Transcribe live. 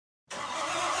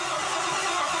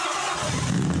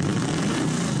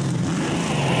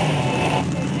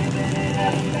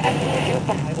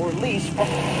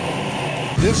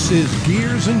This is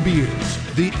Gears and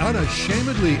Beers, the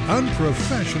unashamedly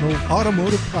unprofessional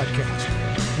automotive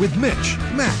podcast with Mitch,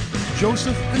 Matt,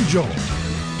 Joseph, and Joel.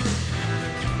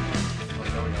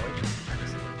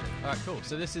 All right, cool.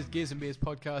 So this is Gears and Beers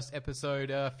podcast episode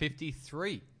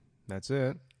 53. That's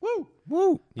it. Woo!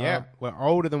 Woo! Yeah, we're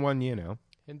older than 1 year now.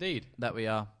 Indeed. That we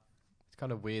are. It's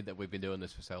kind of weird that we've been doing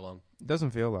this for so long.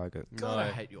 Doesn't feel like it. God,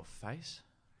 I hate your face.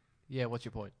 Yeah, what's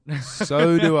your point?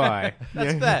 So do I.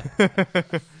 That's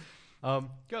fair.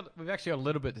 We've actually got a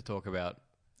little bit to talk about.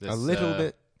 This, A little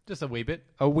bit. Just a wee bit.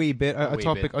 A wee bit. A wee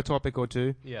topic. bit. A topic or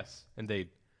two. Yes, indeed.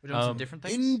 We're doing some different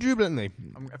things. Indubitably.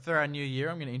 For our new year,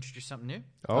 I'm going to introduce something new.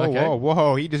 Oh, Okay.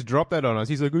 whoa! He just dropped that on us.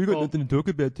 He's like, "We got Well- nothing to talk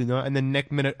about tonight." And then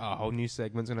next minute, a whole new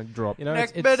segment's gonna drop. You know,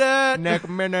 Next it's, minute. Next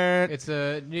minute. it's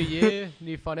a new year,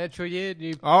 new financial year,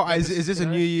 new. Oh, is this a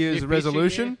New Year's future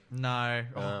resolution, No.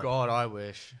 Oh, God, I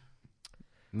wish.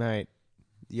 mate?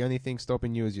 The only thing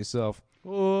stopping you is yourself.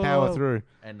 year? Power through.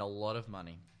 And a lot of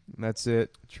money. That's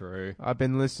it. True. I've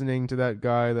been listening to that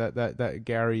guy, that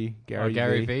Gary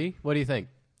Gary V. What do you think?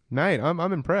 Mate, I'm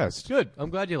impressed. Good. I'm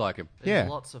glad you like him. There's Yeah.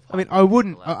 lots of I mean, hype I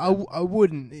wouldn't. people out there. I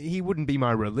wouldn't. He wouldn't be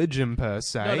my religion per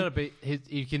se. No, but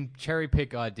you can cherry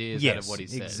pick ideas out of Yes, what he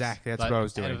says. exactly, that's But what I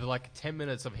was Out doing. of like 10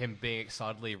 minutes of him being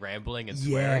excitedly rambling and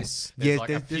swearing, Yes, there's yes, like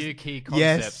a there's- few key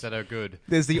yes. concepts that are good.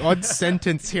 There's the odd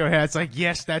sentence here where it's like,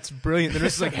 yes, that's brilliant. The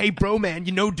rest is like, hey, bro, man,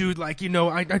 dude, like,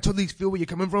 I totally feel where you're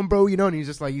coming from, bro, and he's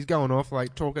just like, he's going off,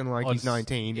 like, talking like he's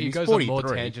 19, and He he's goes 43. on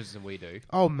more tangents than we do.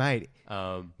 Oh, mate,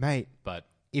 But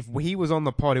if he was on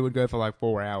the pod, it would go for like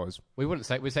 4 hours. we'd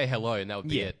say hello and that would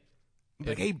be Yeah. it.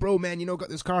 Like, hey, bro, man, got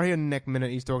this car here, and next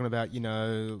minute he's talking about,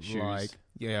 Shoes. like,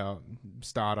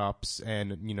 startups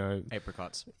and,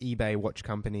 Apricots. eBay watch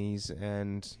companies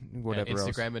and whatever And else.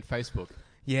 Instagram and Facebook.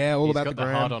 Yeah, all He's about got the the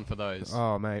gram. hard on for those.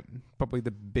 Oh, mate, probably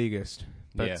the biggest.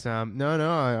 But Yeah. no,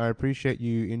 I appreciate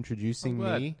you introducing I'm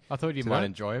glad. me. I thought you to might that.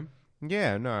 enjoy him.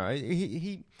 Yeah, no,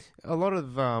 he a lot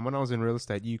of when I was in real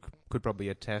estate, you could probably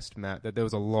attest, Matt, that there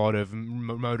was a lot of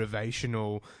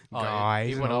motivational guys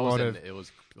Even and when a I was lot in, of it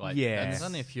was like Yeah. There's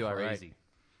only a few I rate. crazy.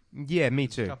 yeah, me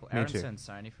too, Couple. me Aaron too.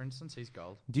 Sensoni, for instance, he's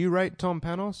gold. Do you rate Tom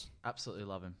Panos? Absolutely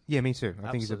love him. Yeah, me too. I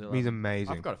think Absolutely he's love him.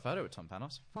 amazing. I've got a photo with Tom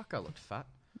Panos. Fuck, I looked fat.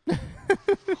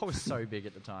 I was so big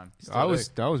at the time. I was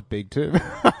big too.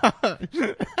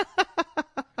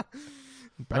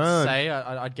 I'd say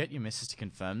I'd get your missus to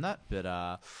confirm that,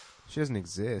 but She doesn't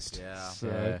exist. yeah. So-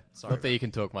 Yeah. Sorry. Not that you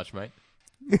can talk much, mate.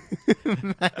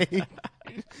 Mate.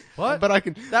 What? But I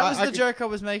can. That was I the can- joke I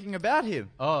was making about him.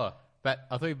 Oh, but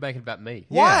I thought you were making it about me.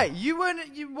 Yeah. Why? You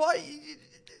weren't. You why?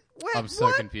 When, I'm so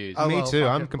what? confused. Oh, Me well, too. fuck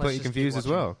I'm it. completely Let's just keep confused as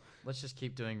watching. well. Let's just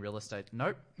keep doing real estate.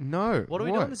 Nope. No. What are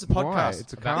we doing? This is a Why? podcast.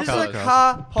 It's a About car This is a podcast.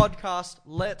 car podcast.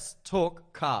 Let's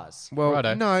talk cars. Well,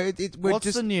 Righto. no, we're What's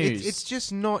just, the news? It's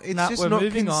just not. It's Nah, just we're not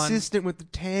moving on. consistent with the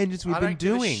tangents we've I been don't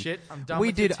give a doing. shit. I'm done We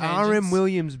with your did RM tangents.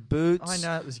 Williams boots. I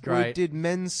know, it was We great. did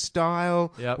men's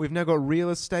style. Yep. We've now got real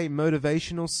estate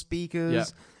motivational speakers, Yep.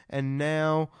 and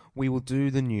now we will do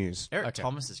the news. Eric Okay.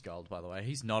 Thomas is gold, by the way.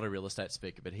 He's not a real estate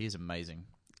speaker, but he is amazing.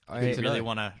 I- If you really know.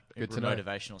 want a Good to know.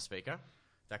 motivational speaker,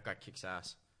 that guy kicks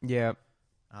ass. Yeah,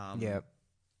 Yeah.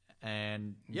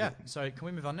 And so can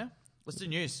we move on now? Let's do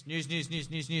news. News.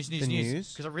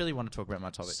 news? Because I really want to talk about my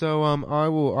topic. So I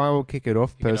will kick it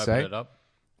off You can per open se. it up.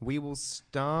 We will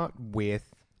start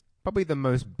with probably the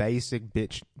most basic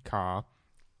bitch car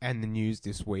and the news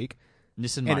this week.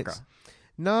 Nissan And Micra. it's-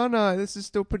 No, this is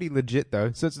still pretty legit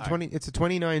though. So it's a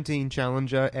 2019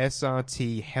 Challenger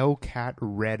SRT Hellcat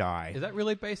Red Eye. Is that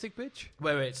really basic, bitch?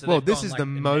 Wait. So Well, they've this gone, is like, the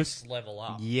most- next level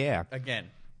up. Yeah, Again.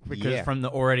 Because Yeah. from the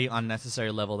already unnecessary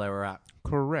level they were at.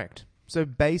 correct. So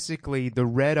basically, the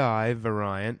Red Eye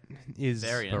variant is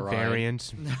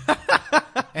Variant.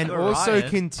 and also Variant?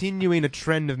 continuing a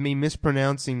trend of me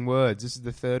mispronouncing words. This is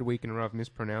the third week in a row I've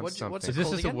mispronounced What's something. it Is this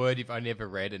called just a again? word you've only never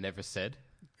read and never said?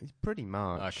 Pretty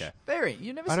much. Okay. Variant.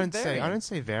 You never I said don't variant.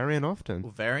 say variant often.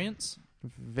 Well, variants?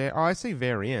 I say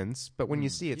variants, but when you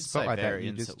see it you'd spelled say like that, you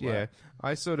variants just at work.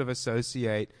 I sort of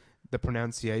associate the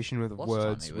pronunciation with Lost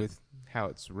words time, even. with how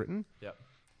it's written. Yep.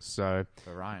 So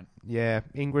Variant. yeah,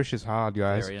 English is hard,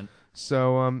 guys. Variant.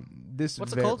 So this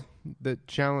What's it called? The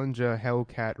Challenger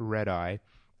Hellcat Red Eye.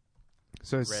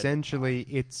 So essentially,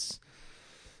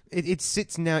 it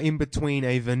sits now in between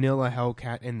a vanilla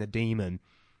Hellcat and the Demon.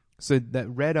 So that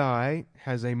Red Eye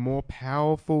has a more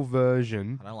powerful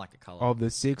version I don't like the color. of the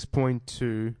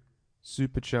 6.2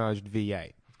 supercharged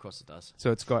V8. Of course it does.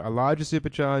 So it's got a larger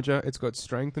supercharger, it's got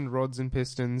strengthened rods and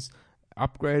pistons,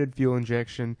 upgraded fuel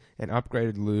injection, and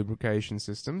upgraded lubrication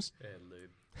systems. Yeah, lube.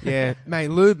 Yeah, mate,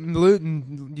 lube,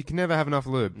 you can never have enough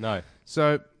lube. No.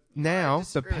 So now the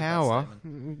disagree with that power.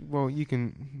 Well, you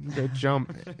can go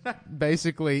jump.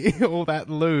 Basically, all that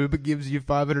lube gives you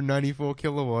 594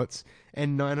 kilowatts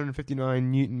and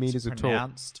 959 newton meters of torque.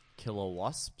 Pronounced killer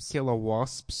wasps. Killer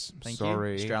wasps. Thank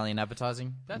Sorry. you. Australian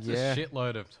advertising. That's Yeah. a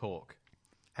shitload of torque.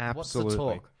 Absolutely. What's the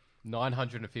torque?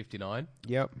 959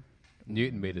 Yep.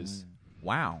 newton meters.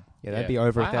 Wow. Yeah, that'd Yeah. be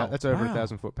over Wow. that's over Wow.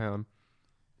 1,000 foot-pound,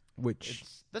 which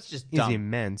That's just is dumb.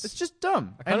 immense. It's just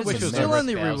dumb. I kind And of wish it's it was still over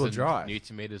only rear-wheel 1,000 drive.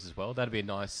 newton meters as well. That'd be a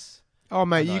nice. Oh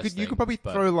mate, a you nice could thing, probably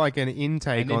but- throw like an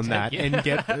intake An on intake, that yeah. and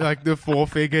get like the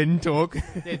 4-figure torque.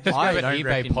 Yeah, just I grab an don't eBay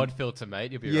reckon- pod filter,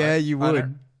 mate. You'll be Yeah, right. you I would.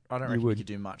 don't You reckon would. you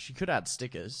could do much. You could add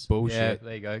stickers. Yeah, Bullshit.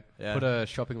 there you go. Yeah. Put a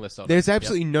shopping list on. There's it.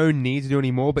 absolutely no need to do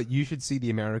any more, but you should see the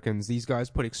Americans. These guys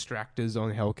put extractors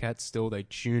on Hellcats still. They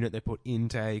tune it. They put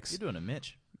intakes. You're doing a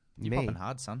Mitch. You're Me. popping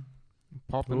hard, son.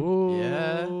 Popping.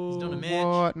 Yeah, he's doing a Mitch.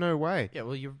 What? No way. Yeah,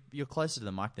 well, you're closer to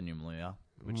the mic than you normally are,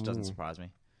 which doesn't Ooh. surprise me.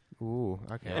 Ooh,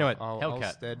 okay. Anyway, I'll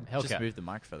Hellcat. stead- Just Hellcat. move the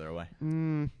mic further away.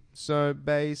 So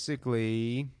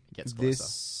basically, Gets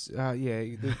this,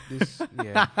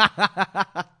 yeah.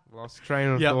 Lost train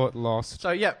of Yep. thought. Lost.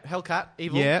 So yeah, Hellcat,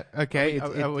 evil. Yeah. Okay.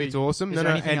 Are we- It's awesome. is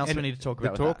there anything else we need to talk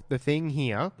about The with talk. The thing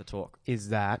here The talk. is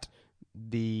that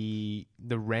the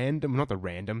run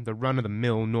of the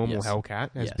mill normal Yes.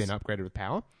 Hellcat has Yes. been upgraded with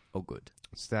power. Oh, good.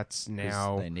 So that's 'Cause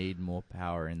now they need more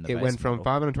power in the. it base went from model.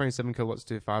 527 kilowatts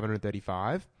to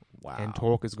 535, Wow. and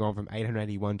torque has gone from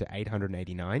 881 to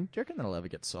 889. Do you reckon that'll ever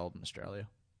get sold in Australia?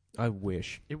 I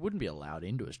wish. It wouldn't be allowed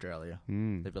into Australia.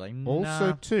 Mm. They'd be like, Also,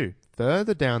 nah. too,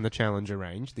 further down the Challenger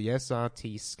range, the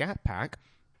SRT Scat Pack,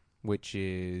 which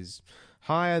is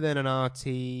higher than an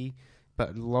RT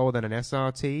but lower than an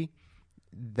SRT,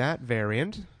 that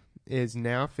variant is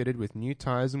now fitted with new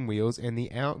tires and wheels and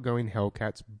the outgoing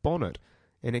Hellcat's bonnet,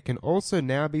 and it can also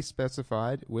now be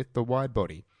specified with the wide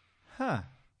body, Huh.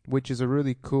 which is a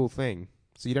really cool thing.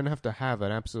 So you don't have to have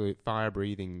an absolute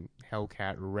fire-breathing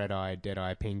Hellcat, red eye, dead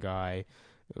eye, pink eye,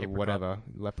 or Apricot. whatever,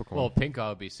 leprechaun. Well, pink eye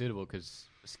would be suitable because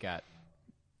scat.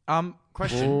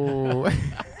 Question. Ooh.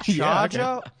 Charger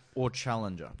Yeah, okay. or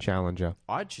Challenger? Challenger.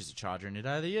 I'd choose a Charger any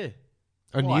day of the year.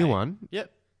 A Why? new one?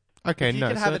 Yep. Okay, If you no.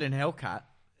 could so- have it in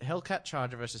Hellcat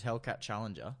Charger versus Hellcat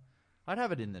Challenger, I'd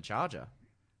have it in the Charger.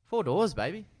 4 doors,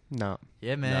 baby. No,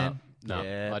 Yeah, man. No,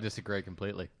 Yeah. I disagree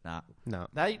completely. Nah. no.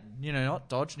 They, you know what?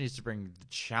 Dodge needs to bring the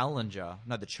Charger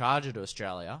to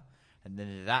Australia, and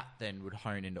then that then would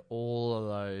hone into all of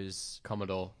those.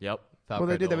 Commodore. Yep. Well,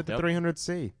 they did that with the Yep.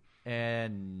 300C.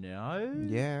 And no.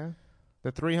 Yeah.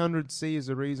 The 300C is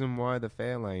the reason why the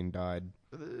Fairlane died.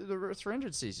 The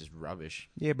 300C is just rubbish.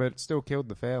 Yeah, but it still killed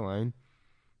the Fairlane.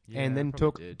 Yeah, and then it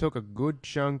probably took did. a good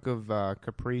chunk of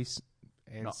Caprice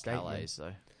and Not Stately. Calais,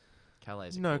 though. Calais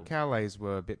are No, cool. Calais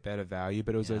were a bit better value,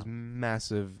 but it was Yeah. those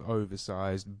massive,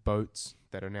 oversized boats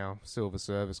that are now silver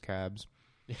service cabs,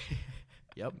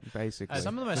 Yep. basically.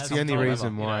 Some of them are That's the only sometime reason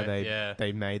ever, why you know,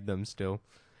 they made them still.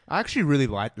 I actually really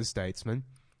like the Statesman.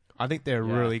 I think they're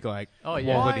Yeah. really like Oh,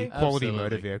 yeah. quality Why? motor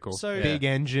Absolutely. vehicle. So- Big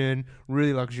engine,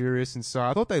 really luxurious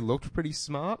inside. I thought they looked pretty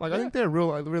smart. Like I think they're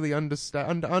really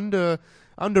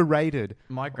underrated.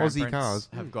 My Aussie grandparents cars.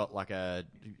 have got like a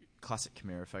classic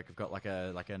Camaro folk. Have got like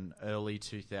an early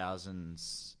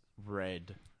 2000s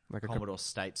red Like a Commodore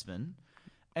Statesman,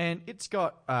 and it's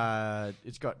got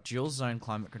dual zone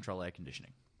climate control air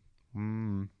conditioning.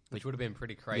 Which would have been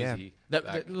pretty crazy.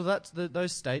 back-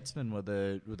 Those Statesmen were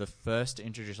the first to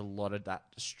introduce a lot of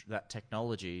that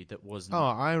technology that wasn't. Oh,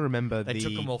 I remember they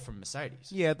took them all from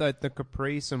Mercedes. Yeah, the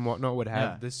Caprice and whatnot would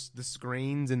have Yeah. the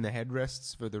screens and the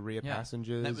headrests for the rear Yeah.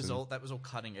 passengers. That was and all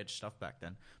cutting edge stuff back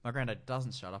then. My granddad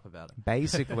doesn't shut up about it.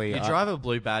 Basically, You drive a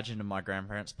blue badge into my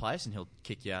grandparents' place, and he'll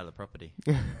kick you out of the property.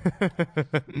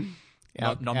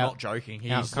 I'm not joking.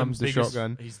 He's out comes the biggest,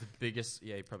 shotgun. He's the biggest.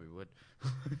 Yeah, he probably would.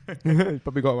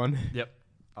 probably got one. Yep.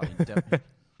 I mean, definitely.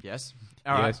 Yes.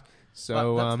 All right. Yes.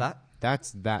 So Well, that's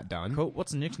that's that done. Cool.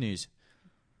 What's the next news?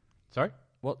 Sorry?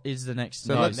 What is the next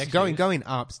So news? let's next going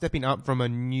news. stepping up from a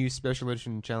new special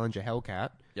edition Challenger Hellcat.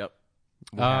 Yep.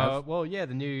 we have- Well, yeah,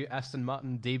 the new Aston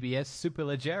Martin DBS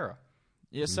Superleggera.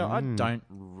 Yeah, so I don't...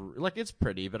 like, it's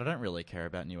pretty, but I don't really care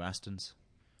about new Astons.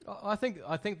 I think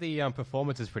the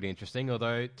performance is pretty interesting,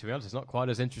 although, to be honest, it's not quite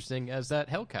as interesting as that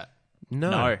Hellcat.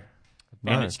 no.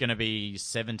 And it's going to be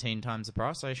 17 times the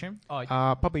price, I assume?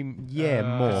 Probably more.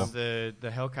 The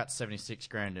Hellcat's 76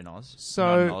 grand in Oz. So,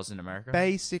 not in Oz in America.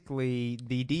 Basically,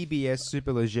 the DBS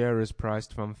Superleggera is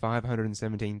priced from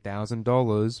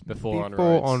 $517,000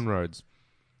 Before on roads.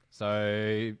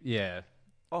 So, yeah,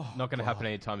 not going to happen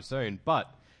anytime soon.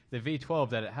 But the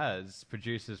V12 that it has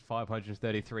produces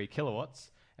 533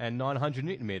 kilowatts and 900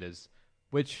 newton meters,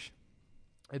 which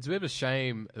It's a bit of a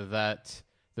shame that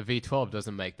the V12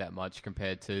 doesn't make that much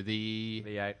compared to the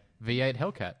V8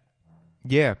 Hellcat.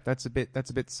 Yeah, that's a bit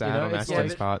sad on it's Aston's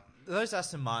like- part. Those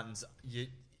Aston Martins,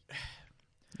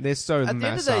 They're so at the end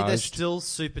of the day, they're massaged. still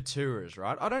super tourers,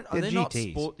 right? They're They're not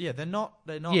GTs. sport. Yeah, they're not.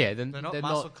 Yeah, they're not they're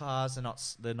muscle not- cars.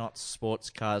 They're not sports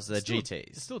cars. They're Still- GTs.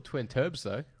 It's still twin turbs,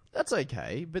 though. That's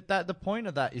okay, but the point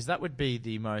of that is that would be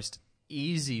the most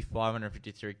easy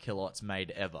 553 kilowatts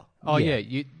made ever. Oh, Yeah.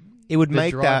 yeah. It would The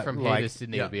make drive that from here like to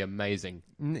Sydney Yeah. would be amazing.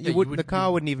 the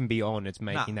car wouldn't even be on. It's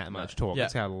making Nah, that much no. torque. Yeah.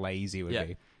 That's how lazy it would Yeah,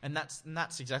 be. and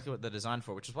that's exactly what they're designed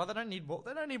for, which is why they don't need more.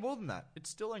 They don't need more than that. It's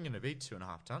still only going to be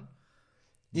 2.5 ton.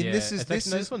 Yeah, Yeah, this it's is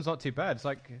actually- this one's not too bad. It's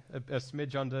like a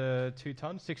smidge under 2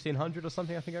 tons, 1,600 or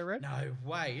something. I think I read. No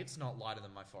way, it's not lighter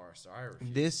than my Forester. I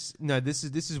refuse.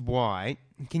 this is why.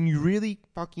 Can you really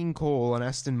fucking call an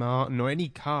Aston Martin or any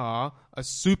car a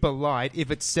super light if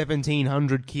it's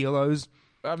 1,700 kilos?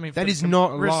 I mean, That for is the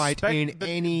not respect- light in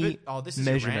any this is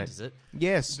measurement. Your rant, is it?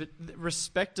 Yes. But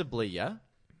respectably, yeah.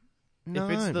 No,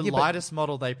 if it's the yeah, but- lightest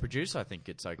model they produce, I think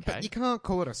it's okay. But you can't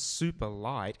call it a super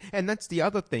light. And that's the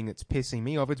other thing that's pissing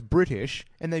me off. It's British,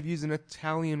 and they've used an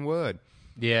Italian word.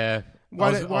 Yeah. Why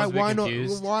I was a bit not?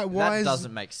 confused. Why that is,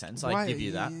 doesn't make sense. I why- give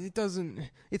you that. It doesn't.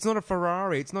 It's not a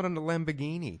Ferrari. It's not a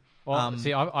Lamborghini. Well,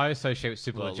 see, I associate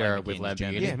Superleggera with Lamborghini's Lamborghini.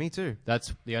 Germany. Yeah, me too.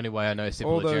 That's the only way I know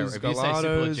All those Superleggera. If you say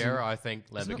Gelatos Superleggera, I think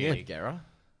It's not Lamborghini. Leggera.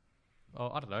 Oh,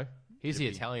 I don't know. He's the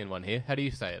Italian one here. How do you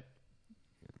say it?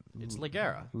 It's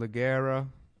Leggera. Lagera.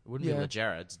 It wouldn't Yeah. be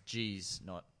Leggera. It's G's,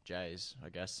 not J's, I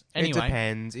guess. It Anyway,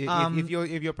 depends. um, If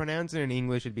you're pronouncing it in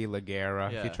English, it'd be Lagera.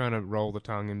 If Yeah. you're trying to roll the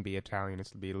tongue and be Italian,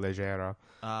 it'd be Leggera.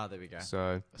 there we go.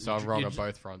 So So I'm wrong you on j-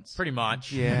 both fronts. Pretty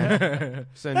much. yeah.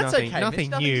 So That's nothing, okay. nothing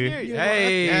Mitch, new. nothing's new. Yeah,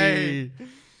 Hey.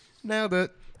 nailed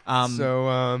it.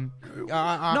 No,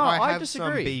 I have disagree.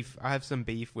 some beef. I have some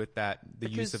beef with that. The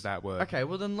use of that word. Okay,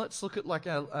 well then let's look at like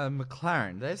a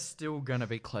McLaren. They're still going to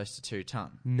be close to 2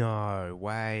 ton. No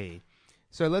way.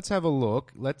 So let's have a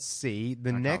look. Let's see.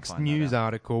 The can't next find that news out.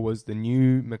 article was the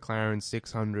new McLaren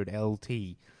 600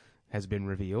 LT has been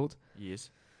revealed. Yes.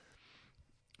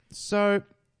 So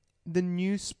the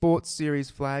new Sports Series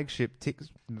flagship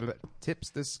tips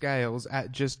the scales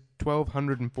at just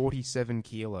 1,247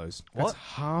 kilos. What? That's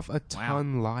half a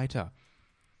ton lighter.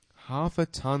 Half a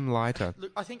ton lighter.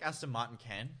 Look, I think Aston Martin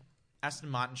can. Aston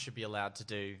Martin should be allowed to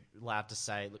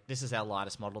say, look, this is our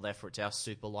lightest model, therefore it's our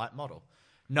super light model.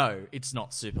 No, it's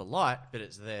not super light, but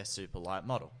it's their super light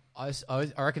model. I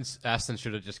reckon Aston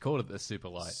should have just called it the Super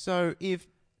Light. So if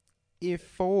I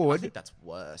Ford think that's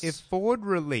worse. If Ford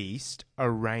released a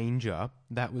Ranger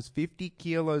that was 50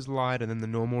 kilos lighter than the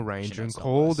normal Ranger and it's not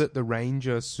called worse. it the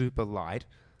Ranger Super Light,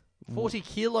 40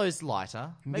 kilos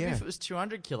lighter, maybe Yeah. if it was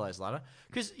 200 kilos lighter,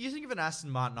 because you think of an Aston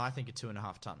Martin, I think of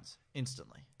 2.5 tons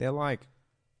instantly. they're like...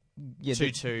 Yeah,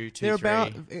 2.2, 2.3. they're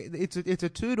about... It's a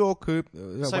two-door coupe.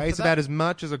 It So weighs for about that- as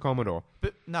much as a Commodore.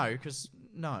 But no, because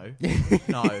no.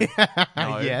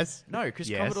 Yes. No, because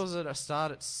Yes. Commodores at a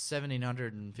start at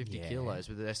 1,750 Yeah. kilos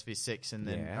with the SV6 and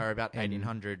then Yeah. are about And-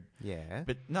 1,800. Yeah.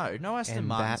 But no Aston And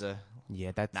Martins that- are...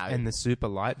 Yeah, that's... No. And the Super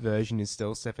Light version is still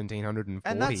 1,740.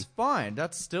 And that's fine.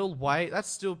 That's still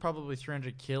probably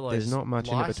 300 kilos There's not much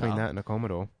lighter. in it between that and a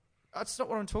Commodore. That's not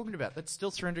what I'm talking about. That's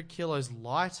still 300 kilos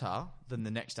lighter than the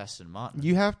next Aston Martin.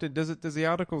 You have to... Does the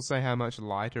article say how much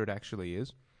lighter it actually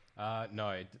is?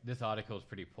 No, this article is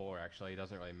pretty poor, actually. It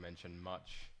doesn't really mention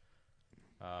much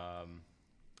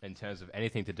in terms of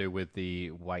anything to do with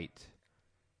the weight.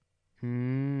 I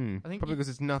think Probably you- because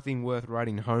it's nothing worth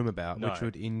writing home about, No.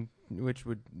 which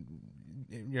would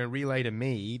relay to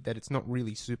me that it's not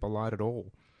really super light at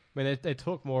all. I mean, they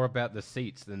talk more about the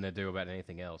seats than they do about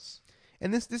anything else.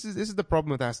 And this is the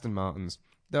problem with Aston Martins.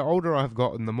 The older I've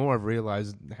gotten, the more I've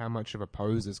realised how much of a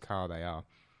poser's car they are.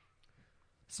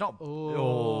 It's not...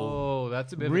 Oh,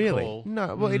 that's a bit Really? of a call.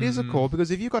 No, well, it is a call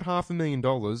because if you've got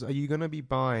 $500,000, are you going to be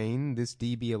buying this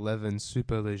DB11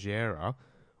 Superleggera?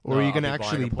 Or No, are you I'll going to be buying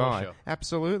actually a buy? Porsche.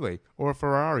 Absolutely. Or a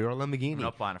Ferrari or a Lamborghini. I'm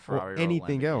not buying a Ferrari or or a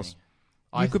anything Lamborghini. else.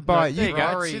 You could buy... There you go.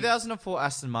 Ferrari- 2004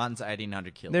 Aston Martin's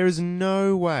 1,800 kilos. There is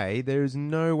no way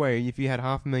if you had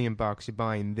 $500,000 you're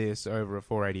buying this over a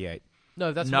 488.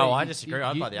 No, that's No, where I you- disagree.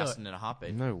 I'd you- buy the no, Aston in a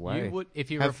heartbeat. No way. You would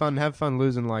if you have fun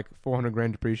losing like 400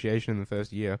 grand depreciation in the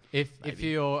first year. if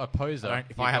you're a poser.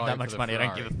 If you're I have going that much for the money, I don't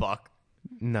Ferrari. give a fuck.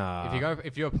 Nah.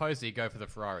 If you're a poser, you go for the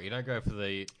Ferrari. You don't go for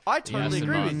the. I totally Aston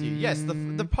agree with Martin. you. Yes,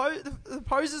 the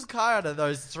poser's car out of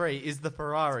those three is the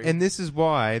Ferrari. And this is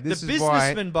why. the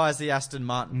businessman buys the Aston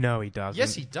Martin. No, he doesn't.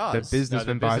 Yes, he does. The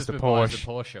businessman No, buys the businessman buys Porsche.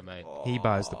 the Porsche, mate. He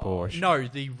buys the Porsche. No,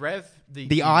 the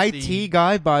The IT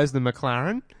guy buys the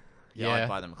McLaren. Yeah. I'd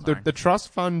buy the The, McLaren. the trust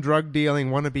fund drug dealing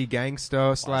wannabe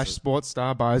gangster / sports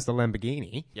star buys the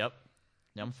Lamborghini. Yep.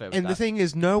 Yeah, I'm fair with And that. the thing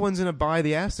is, no one's going to buy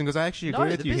the Aston because I actually agree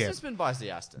no, with the you here. businessman buys the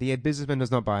Aston. The businessman does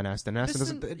not buy an Aston.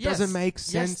 Doesn't make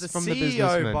sense the from CEO the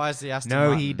businessman. buys the Aston No,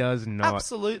 Martin. he does not.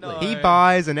 Absolutely. He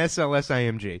buys an SLS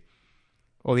AMG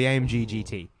or the AMG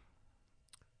GT.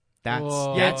 That's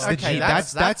Whoa. that's the okay, G,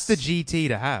 that's- that's the GT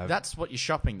to have. That's what you're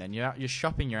shopping then. You're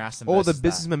shopping your Aston Or the versus that.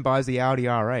 businessman buys the Audi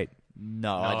R8.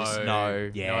 No, I just no.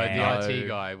 Yeah. No, the IT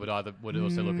guy would also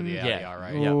look at the Audi Yeah.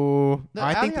 R8. Yeah. Ooh, The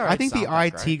I think Audi the R8s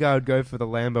aren't that IT guy would go for the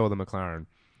Lambo or the McLaren.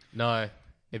 No,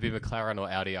 it'd be McLaren or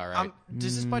Audi R8.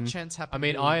 Does this by chance happen? I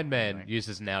mean, to- Iron Man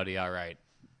uses an Audi R8.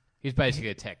 He's basically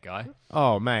a tech guy.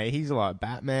 Oh mate, he's like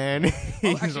Batman.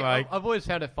 He's Actually, like I've always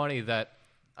found it funny that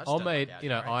I just old don't mate, like Audi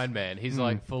R8s. Iron Man, he's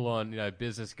like full on,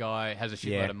 business guy, has a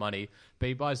shitload Yeah. of money, but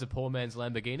he buys a poor man's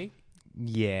Lamborghini.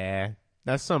 yeah,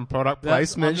 that's some product That's-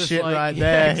 placement I'm just shit like- right yeah,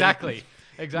 there. exactly.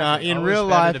 Nah, I in always real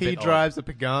found it life, a he bit odd. drives a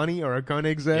Pagani or a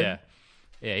Koenigsegg. Yeah.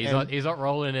 Yeah, he's not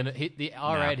rolling in it. The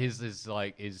R8 is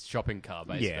his shopping car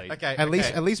basically. Yeah. Okay,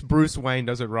 At least Bruce Wayne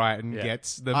does it right and Yeah.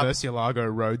 gets the Murcielago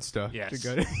Roadster Yes. to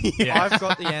go to. Yeah. I've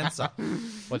got the answer.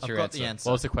 What's your got answer? the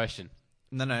answer. What's the question?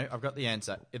 No, I've got the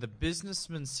answer. If the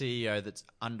businessman CEO that's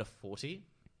under 40,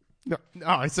 No,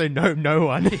 I say no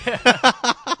one.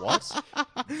 what?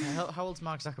 How old's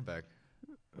Mark Zuckerberg?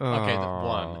 Okay, the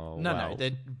Oh, one. No,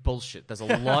 they're bullshit. There's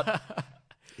a lot.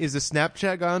 Is the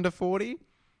Snapchat guy under 40?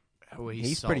 Oh,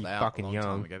 He's sold pretty out fucking a long young.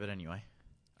 Time ago, but anyway.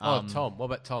 Tom. What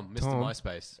about Tom? Mr. Tom.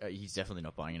 MySpace. He's definitely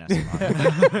not buying an Aston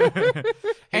Martin.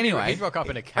 Anyway, he'd rock up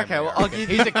in a Camry. Okay, well, I I'll reckon. give-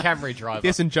 He's a Camry driver.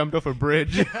 Yes, and jumped off a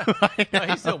bridge. No,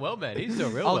 he's doing well, man. He's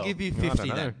doing real well. I'll give you I don't 50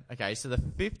 know. then. Okay, so the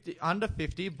under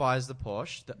 50 buys the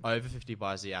Porsche, the over 50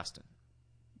 buys the Aston.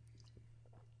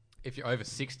 If you're over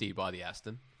 60, buy the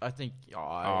Aston. I think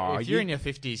Oh, if you're in your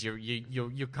 50s,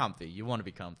 you're comfy. You want to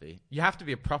be comfy. You have to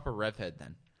be a proper rev head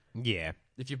then. yeah.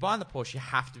 If you're buying the Porsche, you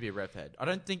have to be a rev head. I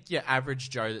don't think your average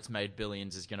Joe that's made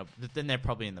billions is gonna. Then they're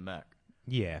probably in the Merc.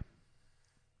 Yeah.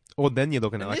 Or then you're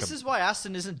looking at And like this is why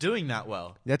Aston isn't doing that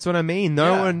well. That's what I mean.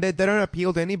 No Yeah. one, they don't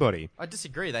appeal to anybody. I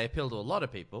disagree. They appeal to a lot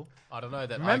of people. I don't know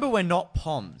that. Remember, we're not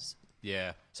POMs,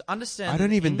 Yeah. so understand. I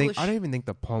don't that even English, think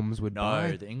the Poms would No,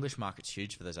 buy. the English market's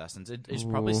huge for those Astons. It's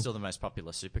probably Ooh. still the most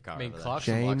popular supercar. I mean, over there.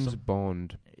 Clarkson likes James them.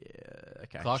 Bond.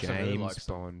 Okay. Clarkson really James likes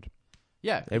them. Bond.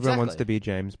 Yeah, Everyone wants exactly. to be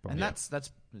James Bond. And that's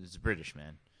it's British,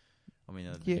 man. I mean,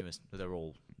 Yeah. they're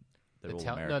all Ital-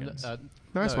 no, Americans.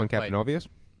 nice no, one, Captain wait. Obvious.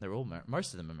 They're all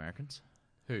most of them Americans.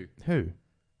 Who? Who?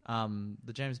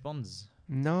 The James Bonds.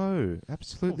 No,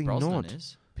 absolutely Well, Brosnan not.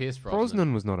 is. Pierce Brosnan.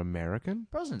 Brosnan was not American.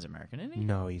 Brosnan's American, isn't he?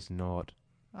 No, he's not.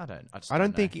 I don't. I, just I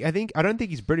don't know. think. I don't think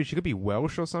he's British. He could be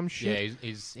Welsh or some Yeah, shit.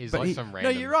 he's But like he- some No,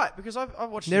 random. you're right because I've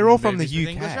watched. They're them all in from the movies with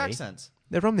English UK. accents.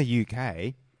 They're from the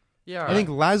UK. Yeah, I think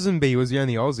Lazenby was the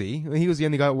only Aussie. He was the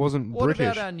only guy that wasn't What British.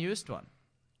 about our newest one,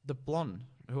 the blonde,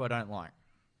 who I don't like?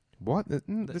 What? The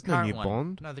There's no current new one.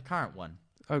 Bond. No, the current one.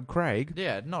 Oh, Craig.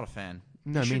 Yeah, not a fan.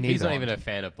 No, He me should be neither. He's not even a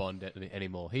fan of Bond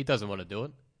anymore. He doesn't want to do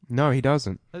it. No, he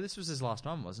doesn't. No, this was his last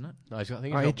one, wasn't it? No, I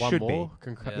think Oh, he's it got one should more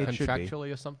be. Yeah. It should be.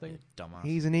 contractually or something. Dumbass.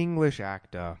 He's an English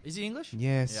actor. Is he English?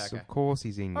 Yes, Yeah, okay. of course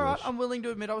he's English. All right, I'm willing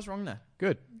to admit I was wrong there.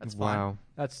 Good. That's fine. Wow.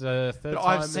 That's the third But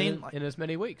time I've seen, in, like- in as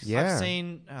many weeks. Yeah. I've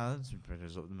seen. That's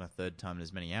my third time in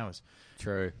as many hours,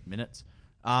 True. minutes.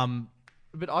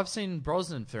 But I've seen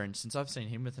Brosnan, for instance. I've seen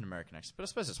him with an American accent. But I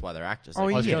suppose that's why they're actors. Oh,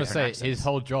 They I was yeah. going to say different his accents.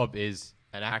 whole job is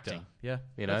an actor. acting. Yeah,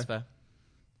 You know? that's fair.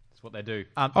 That's what they do.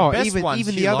 The Oh, best even one's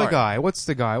the Hugh other Laurie. guy. What's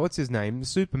the guy? What's his name?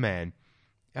 Superman.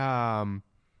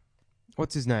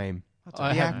 What's his name? I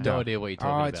the have actor. no idea what you're Oh,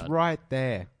 talking it's about. right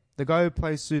there. The guy who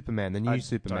plays Superman, the new I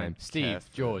Superman. don't- Steve,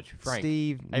 Kev. George, Frank.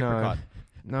 Steve. Apricot.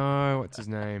 No, what's his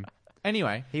name?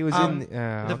 Anyway, He was in the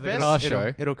I'll- best- Car it'll,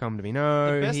 show. it'll come to me.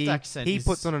 No, The best he accent he is-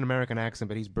 puts on an American accent,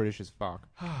 but he's British as fuck.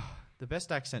 the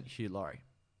best accent, Hugh Laurie.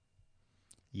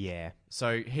 Yeah.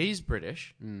 So he's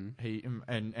British. He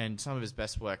and some of his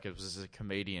best work was as a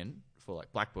comedian for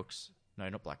like Black Books. No,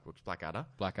 not Black Books. Blackadder.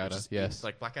 Blackadder, Which is- yes.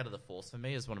 Like Blackadder the Fourth for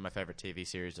me is one of my favorite TV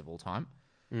series of all time.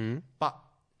 Mm. But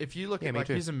if you look Yeah, at me like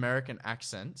too. his American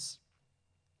accents,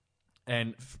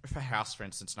 and for House, for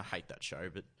instance, and I hate that show,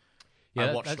 but Yeah, I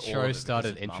that, watched that all show of it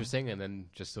started because of Mum. interesting and then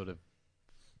just sort of.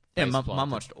 Yeah, face Mum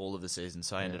planted. watched all of the seasons,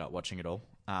 so I ended up watching it all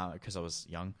because I was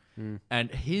young. And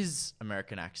his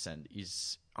American accent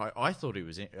is, I thought he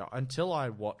was, until I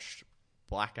watched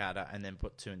Blackadder and then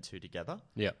put two and two together,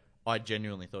 Yeah. I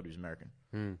genuinely thought he was American.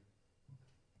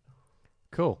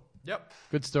 Cool. Yep.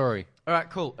 Good story. All right,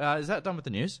 cool. Is that done with the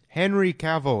news? Henry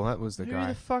Cavill, that was the Who guy.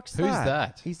 the fuck's Who's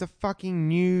that? He's the fucking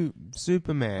new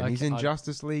Superman. He's in I-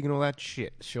 Justice League and all that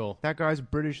shit. Sure. That guy's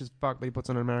British as fuck, but he puts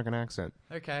on an American accent.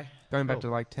 Okay. Going back Cool. to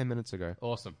like 10 minutes ago.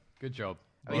 Awesome. Good job.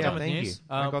 Are you yeah, done with thank news?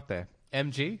 you. I got there.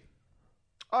 MG?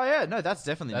 Oh, yeah. No, that's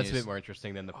definitely That's a news. bit more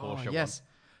interesting than the Porsche one. yes.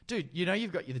 Dude, you know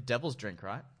you've got the devil's drink,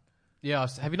 right? Yeah,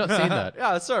 have you not seen that? Yeah,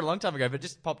 I saw it a long time ago, but it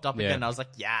just popped up Yeah. again. And I was like,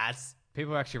 yes.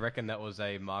 People actually reckon that was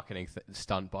a marketing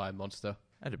stunt by Monster.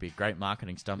 That'd be a great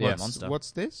marketing stunt Yeah. by Monster.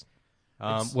 What's this?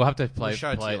 We'll have to play, we'll show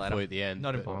it to play you it later. for you at the end.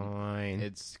 Not but important. Fine.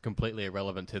 It's completely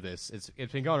irrelevant to this. It's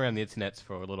been going around the internet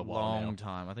for a little while Long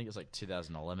time. I think it was like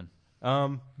 2011.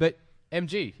 now. But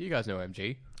MG, you guys know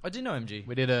MG. I do know MG.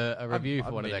 We did a review for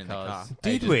I've one of been their in the cars. car. Did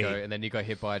ages we? ago, and then you got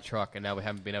hit by a truck, and now we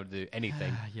haven't been able to do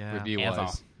anything Yeah, review-wise.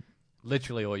 ever.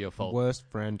 Literally all your fault. Worst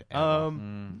friend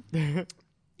ever.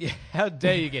 Yeah, how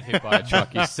dare you get hit by a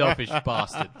truck, you selfish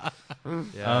bastard.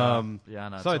 Yeah, yeah, I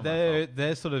know. So it's all my fault.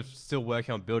 they're sort of still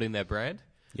working on building their brand.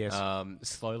 Yes.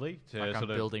 Slowly to Like I'm sort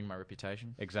of building my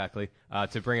reputation. exactly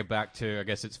to bring it back to I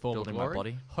guess its former Building my glory.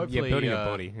 body. Hopefully, yeah, building a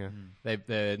body. Yeah.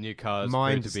 Their new cars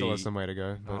Mine prove to still be has some way to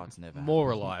go. But Oh, it's never more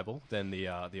reliable than the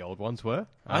old ones were.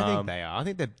 I think they are. I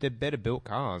think they're better built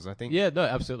cars. I think Yeah, no,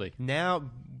 absolutely. now,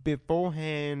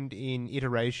 beforehand, in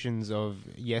iterations of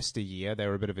yesteryear, they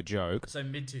were a bit of a joke. So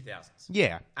mid 2000s.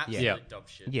 Yeah. Absolute Yeah. dog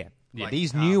shit. Yeah. Yeah, Like,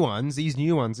 these new ones,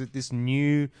 this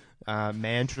new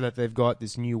mantra that they've got,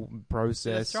 this new They're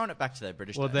process. throwing it back to their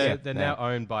British Well, days. they're Yeah, they're they now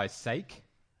are. owned by SAIC,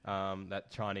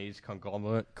 that Chinese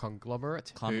conglomerate.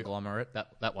 Conglomerate.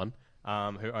 That one,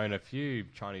 who own a few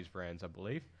Chinese brands, I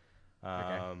believe.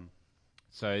 Okay.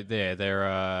 So they're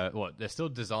they're still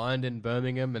designed in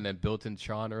Birmingham and then built in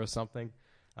China or something.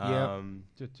 Yeah.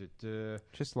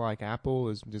 Just like Apple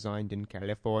is designed in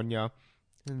California,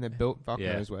 and they're built fuck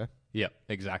Yeah. knows where. Yeah,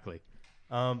 exactly.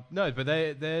 No, but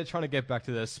they're trying to get back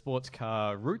to their sports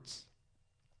car roots,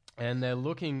 and they're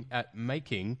looking at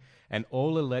making an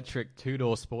all-electric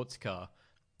two-door sports car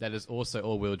that is also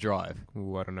all-wheel drive,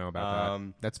 Ooh, I don't know about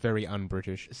that. That's very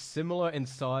un-British. similar in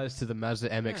size to the Mazda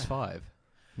MX-5.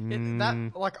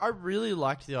 I really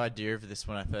liked the idea of this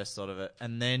when I first thought of it,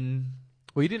 and then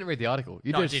Well, you didn't read the article.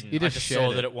 You no, just I didn't. You I just just shared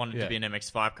saw that it wanted Yeah. to be an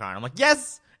MX-5 car, and I'm like,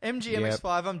 yes, MG Yep.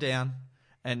 MX-5, I'm down.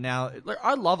 And now, like,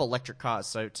 I love electric cars,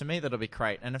 so to me that'll be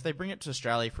great. And if they bring it to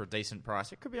Australia for a decent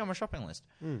price, it could be on my shopping list.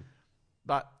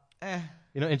 But,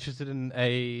 You're not interested in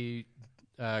a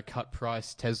cut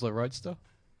price Tesla Roadster?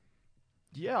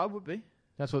 yeah, I would be.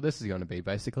 That's what this is going to be,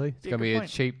 basically. It's Yeah, going to be good a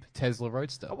point. cheap Tesla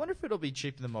Roadster. I wonder if it'll be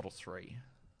cheaper than Model 3,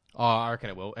 Oh, I reckon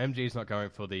it will. MG's not going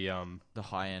for the the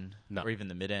high end, No. or even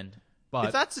the mid end.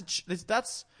 But-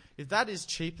 if that is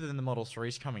cheaper than the Model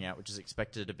 3s coming out, which is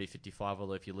expected to be 55,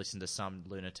 although if you listen to some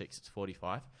lunatics, it's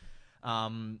 45.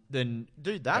 Then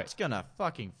dude, that's gonna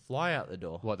fucking fly out the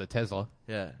door. what, the Tesla?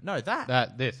 Yeah, no,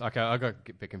 that. This. Okay, I got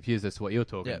a bit confused as to what you're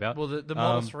talking Yeah, about. well, the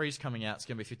Model 3's coming out. It's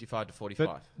gonna be 55 to 45.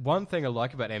 But one thing I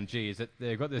like about MG is that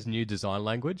they've got this new design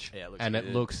language, Yeah, it looks and it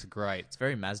good. looks great. It's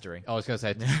very Mazda-y. I was going to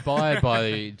say, it's inspired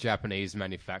by Japanese Although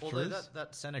manufacturers.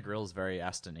 that center grill is very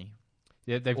Aston-y.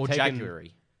 Yeah, they've Or taken,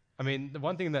 Jaguar-y. I mean, the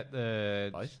one thing that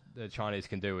Both? the Chinese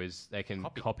can do is they can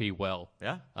Copy. copy well.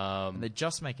 Yeah. And they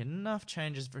just make enough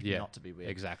changes for it Yeah, not to be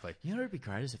weird. exactly. You know what would be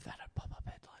great is if that had pop-up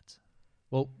headlights.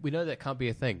 Well, we know that can't be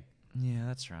a thing. Yeah,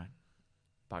 that's right.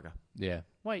 Bugger. Yeah.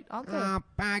 Wait, aren't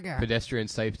they? Pedestrian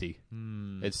safety.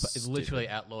 It's stupid. literally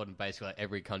outlawed in basically like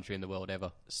every country in the world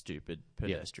ever. Stupid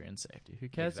pedestrian safety. Who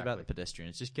cares about the Exactly.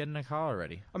 pedestrians? Just get in a car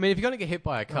already. I mean, if you're going to get hit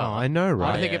by a car, I know, I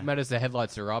right? don't think Yeah. it matters the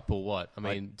headlights are up or what. I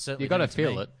mean, certainly you got to didn't to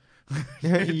feel me. it.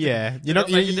 Yeah, you're not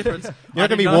Not making a difference. You're I not gonna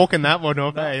did be not- walking that one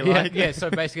off, eh? Yeah, Like, yeah. So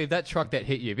basically, that truck that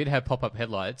hit you, if it had pop-up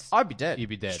headlights, I'd be dead. you'd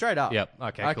be dead. Straight up. Yep.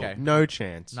 Okay. Cool. Okay. no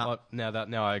chance. No. Well,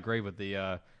 now I agree with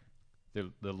the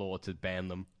law to ban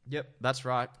them. Yep, that's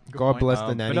right. Good God point. bless the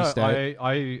But nanny no, state.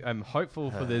 I am hopeful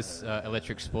for this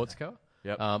electric sports car.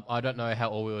 Yep. I don't know how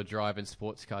all-wheel drive and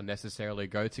sports car necessarily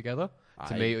go together.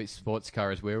 To I- me, sports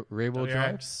car is rear-wheel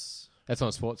drive. WX. That's not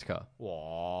a sports car.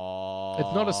 Whoa.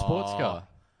 It's not a sports car.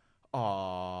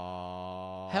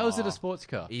 Oh. How is it a sports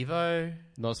car? Evo?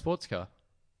 Not a sports car.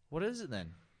 What is it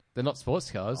then? They're not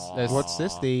sports cars. They're What's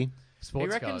this? The sports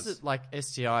He reckons cars. that like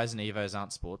STIs and Evos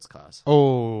aren't sports cars.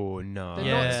 oh no. They're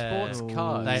Yeah. not sports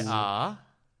cars. They are.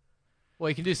 Well,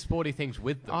 you can do sporty things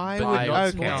with them. I but would they're not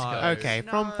okay. sports cars. Okay,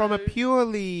 from a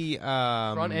purely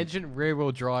Front engine,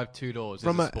 rear-wheel drive, 2 doors.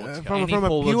 from is a a sports car. from Any a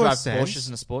four-wheel pure drive sense. Porsche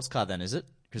isn't a sports car then, is it?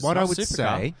 'cause What it's I not would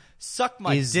supercar. say Suck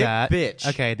my is dick, that bitch.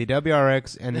 okay? The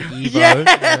WRX and the Evo.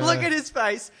 Yeah, look at his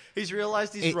face. He's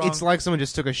realised he's wrong. It's like someone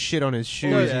just took a shit on his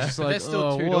shoes. No, He's yeah. just but like, there's still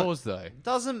oh, two what? doors though.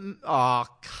 Doesn't. Oh,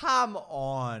 come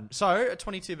on. So, a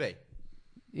 22B.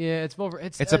 Yeah, it's more.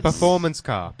 It's It's a performance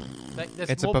car. There's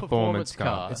It's a more performance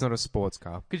car. It's not a sports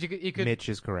car. Because you could. Mitch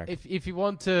is correct. If you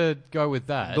want to go with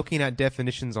that, Looking at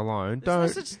definitions alone,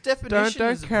 There's no such definition.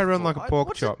 don't as a carry on like a pork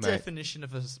What's chop, the mate. definition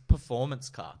of a performance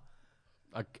car?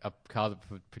 a car that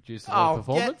produces a Oh, lot of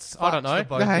performance. get I don't know. fucked,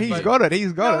 the both Nah, of he's you. got it.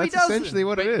 He's got No, it. he That's doesn't. essentially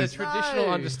what it The is. traditional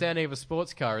No. understanding of a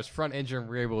sports car is front engine,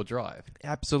 rear wheel drive.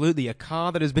 Absolutely, a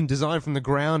car that has been designed from the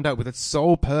ground up with its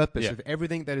sole purpose, Yeah. with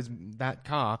everything that is that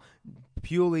car,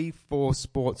 purely for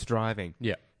sports driving.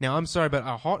 Yeah. Now, I'm sorry, but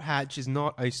a hot hatch is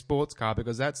not a sports car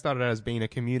because that started out as being a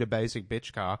commuter basic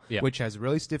bitch car, Yeah. which has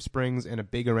really stiff springs and a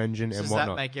bigger engine Does and that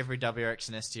whatnot. make every WRX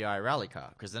and STI a rally car?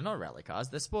 Because they're not rally cars;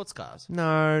 they're sports cars.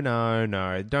 No.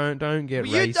 Don't get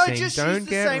Well, racing. you don't just use the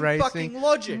get same racing. fucking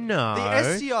logic. No. The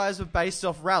STIs were based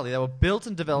off rally. They were built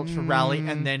and developed for rally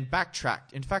and then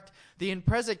backtracked. In fact, the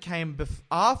Impreza came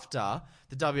after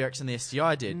the WRX and the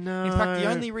STI did. In fact, the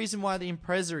No. only reason why the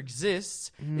Impreza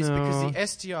exists is because the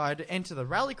STI, to enter the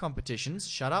rally competitions,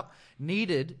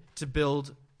 needed to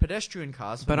build pedestrian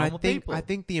cars for But normal people. I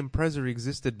think the Impreza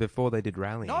existed before they did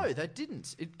rallying. No, they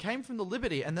didn't. It came from the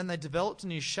Liberty, and then they developed a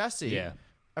new chassis Yeah.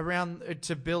 around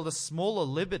to build a smaller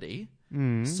Liberty,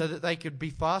 so that they could be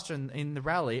faster in the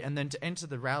rally. And then to enter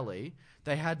the rally,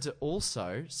 they had to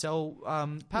also sell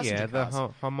passenger yeah, the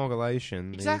cars.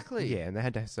 homologation. Exactly. Yeah, and they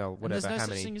had to sell And there's whatever. no How such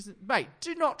many? thing as mate.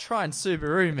 Do not try and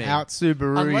Subaru me. Out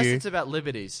Subaru Unless you. it's about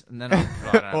Liberties, and then I don't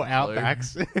or have a clue.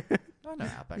 Outbacks. I know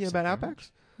Outbacks. yeah, are about pretty Outbacks.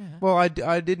 Yeah. Well,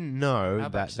 I didn't know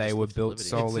Outbacks that are they just were for built Liberty.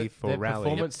 solely It's for they're rally.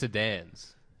 performance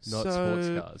sedans, not So- sports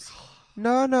cars.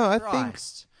 No, I think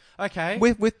Christ. Okay.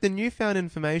 with the newfound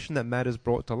information that Matt has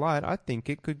brought to light, I think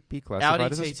it could be classified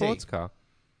Audi as a TT. sports car.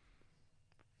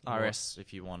 RS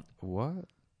if you want. What?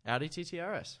 Audi TT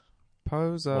RS.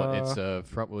 Poser. What? It's a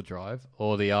front wheel drive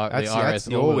or the That's RS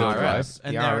the all-wheel all-wheel drive. drive.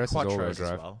 And The there are RS is all-wheel Quattros as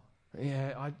drive. well.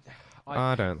 Yeah,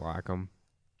 I don't like them.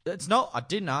 It's not. I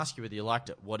didn't ask you whether you liked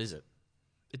it. What is it?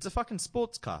 It's a fucking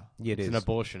sports car. Yeah, it it's is. an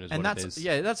abortion, is And what that's it is.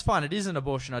 yeah, that's fine. It is an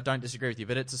abortion. I don't disagree with you,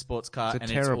 but it's a sports car It's a and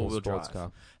terrible it's all-wheel sports drive.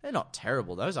 car. They're not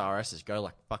terrible. Those RSs go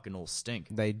like fucking all stink.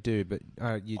 They do, but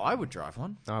I would drive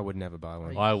one. I would never buy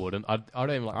one. I wouldn't. I don't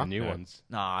even like the new no. ones.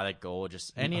 Nah, they're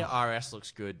gorgeous. Any RS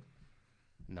looks good.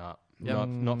 Nah,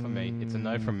 not for me. It's a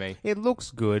no from me. It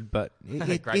looks good, but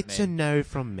Great it's a meme. no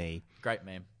from me. Great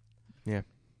meme. Yeah,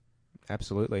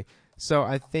 absolutely. So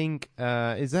I think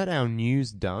is that our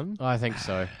news done? I think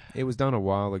so. It was done a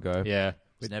while ago. Yeah.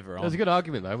 It's never It was a on. good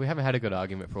argument, though. We haven't had a good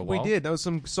argument for a We while. did. That was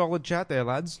some solid chat there,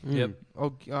 lads. Yep.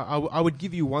 I would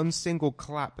give you one single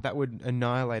clap, but that would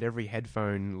annihilate every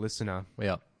headphone listener.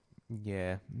 Yeah.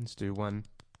 Yeah, let's do one.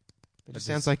 It Just-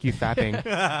 sounds like you fapping.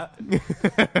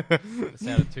 It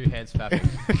sounded two hands fapping.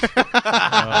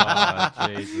 Oh,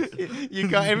 Jesus. You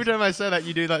got every time I say that,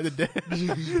 you do like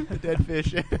the dead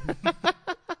fish.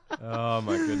 Oh,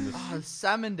 my goodness. Oh,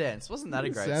 Salmon Dance. Wasn't that a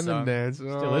great Salmon song? dance.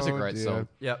 Still is a Oh, great dear. song.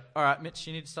 Yep. All right, Mitch,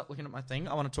 you need to stop looking at my thing.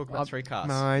 I want to talk about three cars.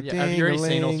 my Yeah, have you already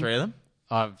seen all ding-a-ling. three of them?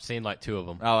 I've seen like two of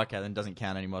them. Oh, okay, then it doesn't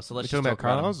count anymore. So We're let's talking just about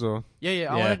talk about cars, or Yeah, I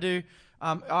Yeah. want to do.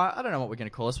 I don't know what we're going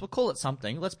to call this. We'll call it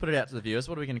something. Let's put it out to the viewers.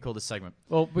 What are we going to call this segment?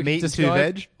 Well, we Meat can and two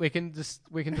describe- veg?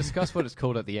 We can discuss what it's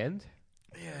called at the end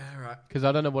Yeah, right. because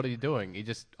I don't know what you're doing.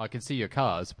 I can see your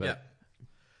cars, but Yeah.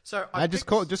 So I just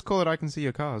call it. I can see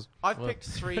your cars. I've picked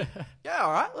three. Yeah,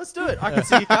 all right, let's do it. I can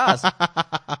see your cars.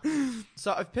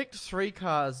 So I've picked three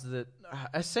cars that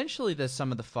essentially they're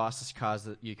some of the fastest cars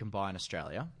that you can buy in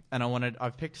Australia, and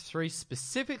I've picked three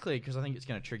specifically because I think it's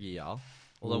going to trigger y'all.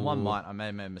 Although one might, I may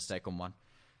have made a mistake on one.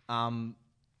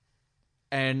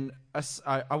 And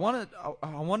I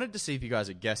wanted to see if you guys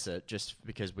would guess it, just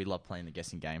because we love playing the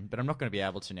guessing game. But I'm not going to be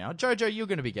able to now. Jojo, you're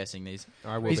going to be guessing these.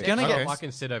 I will. He's be. gonna Okay. get- I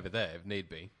can sit over there if need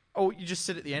be. Oh, you just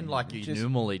sit at the end like you Just-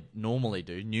 normally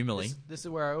do. Normally. This is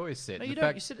where I always sit. No, In you fact,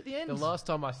 don't. You sit at the end. The last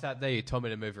time I sat there, you told me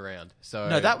to move around. So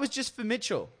No, that was just for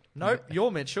Mitchell. Nope,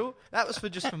 you're Mitchell. That was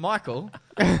just for Michael.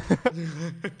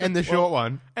 And the short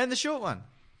one. And the short one.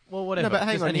 well, whatever. No, but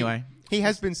hang Just on. anyway. He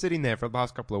has been sitting there for the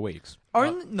last couple of weeks.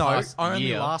 Only last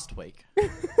year. last week.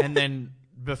 And then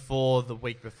before the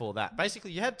week before that.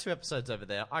 Basically, you had 2 episodes over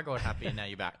there. I got happy and now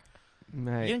you're back. You're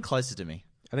Mate, getting closer to me.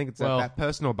 I think it's Well- that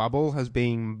personal bubble has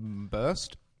been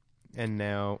burst, and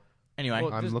now Anyway.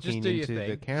 Well, I'm just looking do your into thing.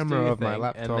 the Just camera do your of my thing, and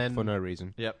laptop then- for no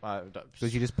reason. Yep.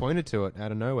 Because you just pointed to it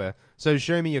out of nowhere. So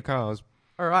show me your cars.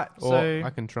 All right, Or so I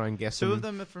can try and guess two them. of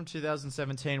them are from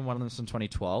 2017, one of them's from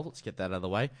 2012. Let's get that out of the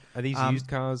way. Are these used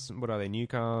cars? What are they? New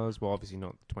cars? Well, obviously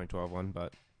not the 2012 one,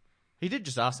 but He did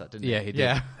just ask that, didn't he? Yeah, he did.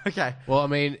 Yeah, okay. Well, I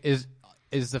mean, is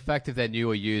the fact if they're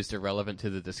new or used irrelevant to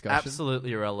the discussion?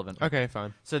 Absolutely irrelevant. okay,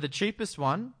 fine. So the cheapest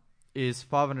one is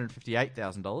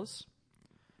 $558,000.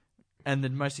 And the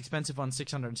most expensive one,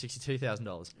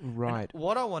 $662,000. Right. And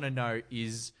what I want to know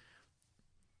is...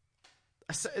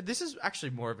 So this is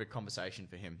actually more of a conversation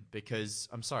for him because...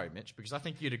 I'm sorry, Mitch, because I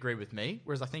think you'd agree with me,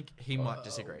 whereas I think he might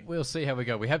disagree. We'll see how we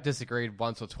go. We have disagreed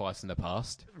once or twice in the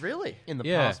past. Really? In the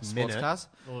Yeah, past Sports minute. cars?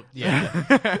 Well, yeah.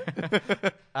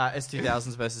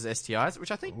 S2000s versus STIs,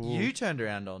 which I think you turned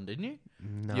around on, didn't you?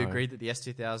 No. You agreed that the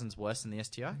S2000's worse than the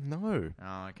STI? No.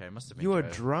 Oh, okay. Must have been You are Joe.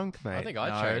 drunk, mate. I think I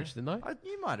No. changed, didn't I?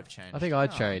 You might have changed. I think I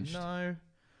No, changed. No.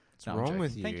 What's wrong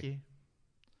with you? Thank you.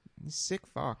 You sick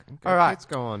fuck. Okay, All right. Let's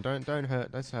go on. Don't hurt.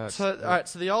 Let's hurt. So, all right.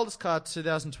 So the oldest car,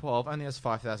 2012, only has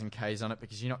 5,000 Ks on it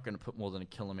because you're not going to put more than a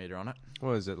kilometre on it.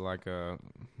 What is it, like a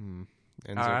Enzo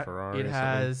All right. Ferrari It or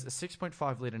has a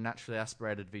 6.5 litre naturally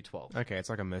aspirated V12. something? Okay, it's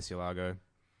like a Murcielago.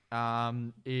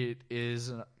 It is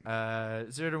 0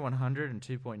 to 100 in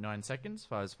 2.9 seconds,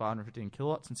 fires 515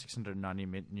 kilowatts and 690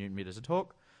 newton meters of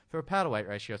torque for a power to weight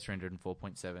ratio of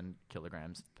 304.7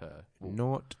 kilograms per.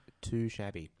 Not too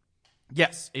shabby.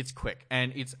 Yes, it's quick,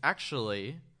 and it's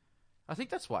actually. I think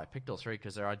that's why I picked all three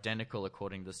because they're identical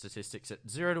according to the statistics at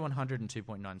 0 to 100 in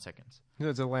 2.9 seconds.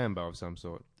 It's a Lambo of some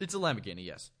sort. It's a Lamborghini,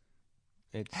 yes.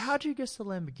 It's How do you guess the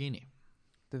Lamborghini?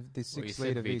 the you 6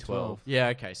 said liter V12. V12. Yeah,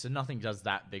 okay, so nothing does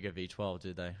that big a V12,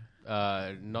 do they?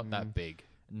 Not that big.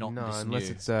 Not No, this unless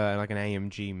new. it's like an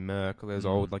AMG Merc, those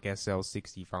old like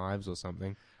SL65s or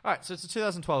something. All right, so it's a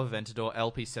 2012 Aventador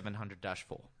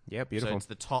LP700-4. Yeah, So beautiful. it's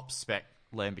the top spec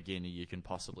Lamborghini you can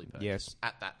possibly purchase Yes.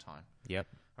 at that time. Yep.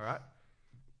 All right.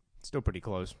 Still pretty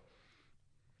close. The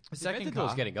The second Aventador's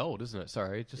car. getting old, isn't it?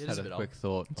 Sorry, just It had is a a bit quick old.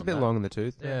 thought. It's a on bit that. long in the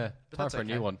tooth. Yeah, but time that's for a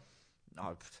new okay. one.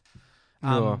 No,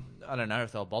 No. I don't know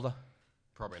if they'll bother.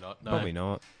 Probably not. No. Probably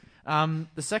not.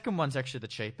 The second one's actually the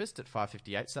cheapest at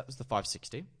 $558. So that was the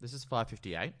 560. This is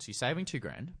 $558. So you're saving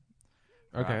 $2,000.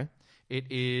 Okay. Right. It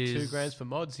is $2,000 for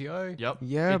mods, yo. Yep.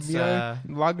 Yeah, It's, yo.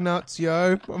 Lug nuts,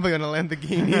 yo. I'm going to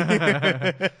Lamborghini.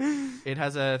 It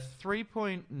has a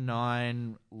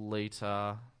 3.9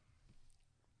 litre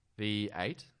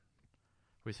V8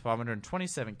 with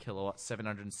 527 kilowatts,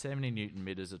 770 newton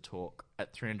meters of torque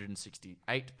at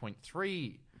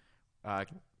 368.3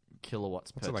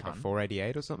 kilowatts What's per it, like ton. a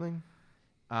 488 or something?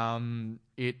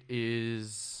 It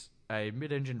is a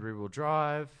mid-engine rear-wheel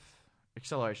drive.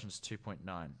 Acceleration is 2.9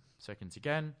 seconds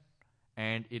again,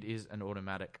 and it is an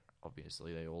automatic.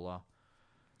 Obviously, they all are.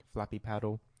 Flappy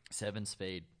paddle.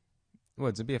 7-speed. Well,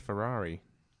 it'd be a Ferrari.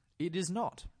 It is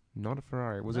not. Not a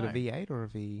Ferrari. Was it No. a V8 or a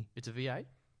It's a V8.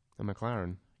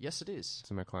 McLaren? Yes, it is.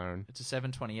 It's a McLaren. It's a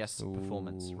 720S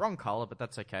performance. Ooh. Wrong color, but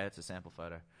that's okay. It's a sample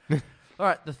photo. All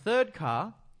right, the third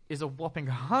car is a whopping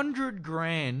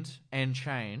 $100,000 and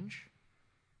change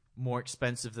more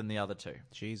expensive than the other two.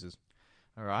 Jesus.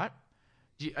 All right,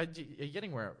 are you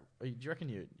getting where? Do you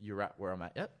reckon you're at where I'm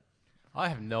at yet? I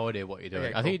have no idea what you're doing.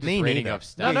 Okay, I think cool. you're just Me reading neither. off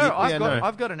No, stats. no, Yeah,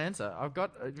 I've got an answer. I've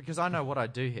got because I know what I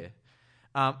do here.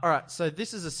 All right, so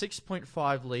this is a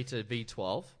 6.5 liter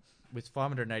V12 with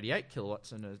 588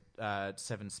 kilowatts and a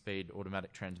 7-speed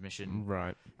automatic transmission.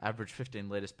 Right. Average 15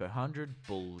 liters per 100.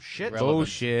 Bullshit. Relevant.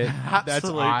 Bullshit. That's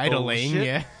Absolute idling, bullshit.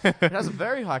 yeah. It has a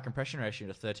very high compression ratio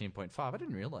to 13.5. I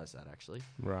didn't realize that actually.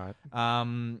 Right.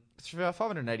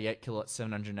 588 kilowatts,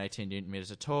 718 newton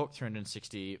meters of torque,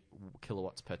 360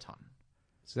 kilowatts per ton.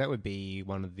 So that would be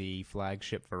one of the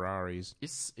flagship Ferraris.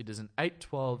 Yes, it is an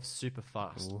 812 super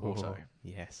fast auto.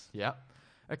 Yes. Yeah.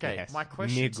 Okay, Yes. my Me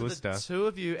question to the gusta. two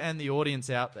of you and the audience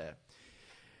out there.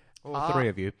 All three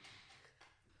of you.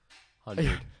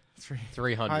 100.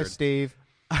 300. Hi, Steve.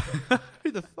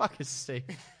 Who the fuck is Steve?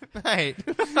 Mate,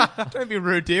 don't be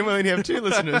rude to him. We only have 2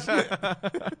 listeners.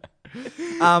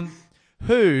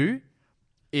 Who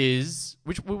is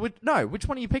which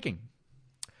one are you picking?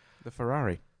 The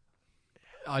Ferrari.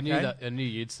 I knew Okay. that. I knew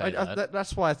you'd say that.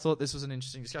 That's why I thought this was an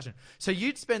interesting discussion. So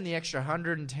you'd spend the extra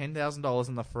 $110,000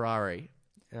 on the Ferrari?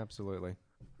 Absolutely.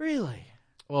 Really?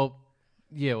 Well,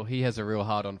 yeah. Well, he has a real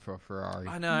hard on for a Ferrari.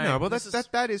 I know. No, well, This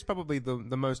that is probably the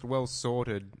most well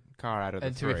sorted car out of the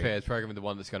And to three. be fair, it's probably the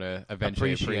one that's going to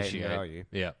eventually Appreciate value.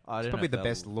 Yeah. I don't probably know the if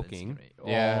best they'll looking. convince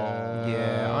me. Yeah.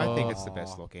 Yeah, I think it's the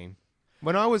best looking.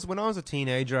 When I was a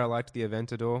teenager, I liked the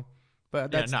Aventador,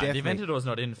 but that's the definitely Aventador's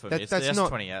not in for me. It's that's the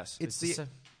not- S20S. it's the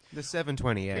the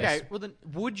 720S. Okay, well then,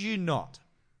 would you not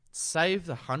save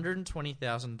the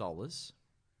 $120,000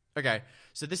 Okay,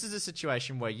 so this is a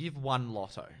situation where you've won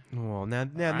Lotto. Well, now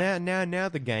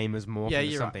the game is morphing to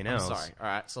You're something right. else. I'm sorry. All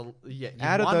right, so you've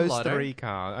Out of won those Lotto. 3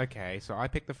 cars, okay, so I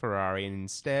pick the Ferrari, and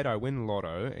instead I win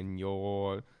Lotto, and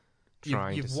you're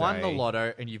trying You've to won say... the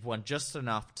Lotto, and you've won just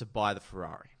enough to buy the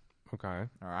Ferrari. Okay.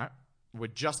 All right, we're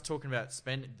just talking about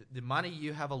spending the money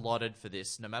you have allotted for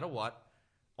this, no matter what,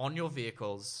 on your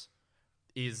vehicles,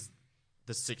 is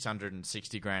the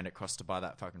 660 grand it costs to buy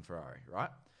that fucking Ferrari, right?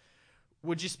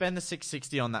 Would you spend the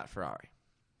 660 on that Ferrari?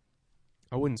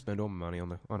 I wouldn't spend all my money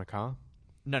on a car.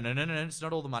 No. It's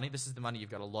not all the money. This is the money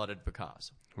you've got allotted for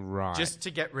cars. Right. Just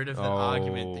to get rid of the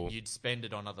argument that you'd spend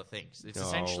it on other things. It's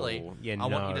essentially, yeah, I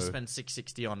want you no. to spend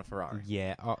 660 on a Ferrari.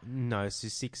 Yeah, no, it's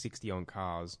just 660 on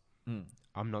cars.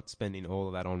 I'm not spending all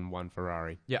of that on one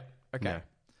Ferrari. Yeah. Okay. No.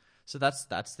 So that's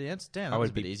the answer. Damn, that I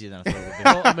was would a bit be- easier than I thought it would be.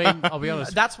 Well, I mean, I'll be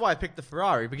honest. That's why I picked the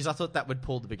Ferrari, because I thought that would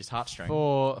pull the biggest heartstring.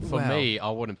 For Wow. me, I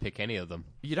wouldn't pick any of them.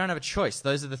 You don't have a choice.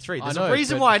 Those are the 3. There's I a know,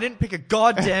 reason but- why I didn't pick a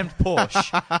goddamn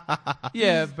Porsche.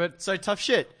 Yeah, but So tough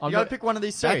shit. You I'm gotta not- pick one of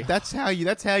these 3. That's how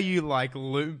you like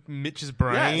loop Mitch's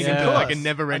brain Yeah, into of like a course.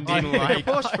 never-ending I like. picked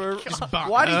a Porsche for just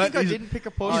Why do you think I he's- didn't pick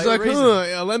a Porsche? He's for like, a reason?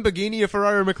 a Lamborghini, a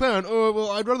Ferrari, a McLaren. Oh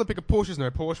well, I'd rather pick a Porsche. There's no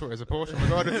Porsche. Where's a Porsche? Oh my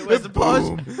god! Where's the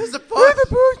Boom. Porsche? Where's the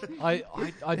Porsche? I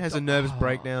It has a nervous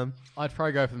breakdown. I'd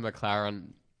probably go for the McLaren.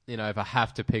 You know, if I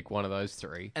have to pick one of those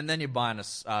 3, And then you're buying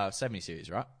a 70 series,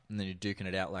 right? And then you're duking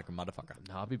it out like a motherfucker.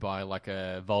 no, I'd be buying like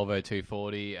a Volvo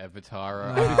 240, a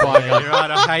Vitara. Oh, I'd be buying. you're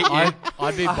right. I hate you.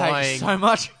 I'd be I hate buying. you so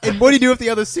much. And what do you do with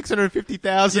the other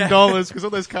 $650,000? Because all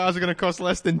those cars are going to cost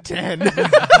less than 10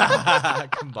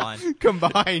 Combined.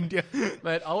 combined. Yeah.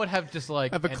 Mate, I would have just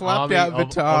like Have a an clapped army out of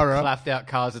Vitara. clapped out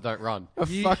cars that don't run, A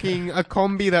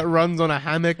combi that runs on a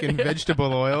hammock and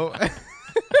vegetable oil.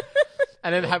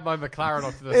 and then have my McLaren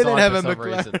off to the And then side have for a some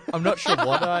McLaren. reason. I'm not sure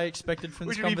what I expected from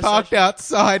We this should be conversation. parked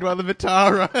outside while the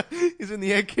Vitara is in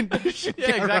the air conditioned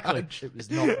Yeah, exactly. garage. It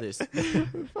was not this.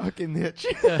 Fucking hitch.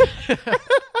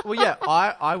 Well, yeah,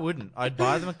 I wouldn't. I'd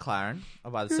buy the McLaren.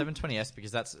 I'd buy the 720S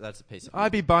because that's a piece of.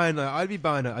 I'd be buying a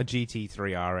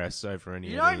GT3 RS over any.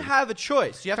 You of don't these. have a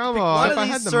choice. You have Come to pick on, one if of I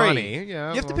these had the 3. money, yeah,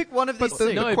 you have to well. pick one of these But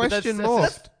 3. No, the but question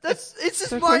that's- morphed. It's just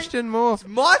The my question morphed.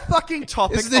 my fucking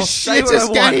topic. It's the I'll say what I shittest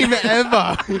want. game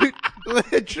ever.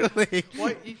 Literally.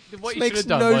 What you This should makes have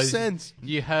done no was sense.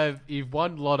 you've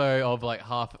won lotto of like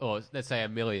half, or let's say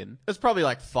 $1 million. It's probably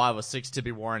like 5 or 6 to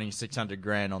be warranting 600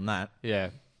 grand on that. Yeah,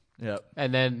 Yep.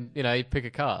 and then you pick a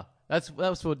car. That's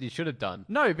what you should have done.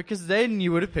 No, because then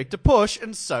you would have picked a Porsche,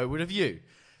 and so would have you.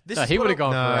 This No, is he what would have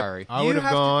gone No, Ferrari. I You would have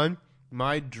have to- gone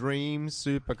my dream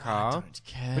supercar. Don't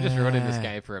care. We're just ruining this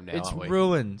game for him now, It's aren't we?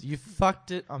 ruined. You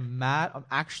fucked it. I'm mad. I'm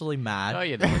actually mad. No,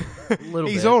 you're not. A little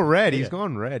He's bit. all red. He's Yeah.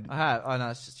 gone red. I have. Oh no,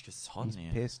 it's just because it's hot in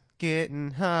here. Pissed.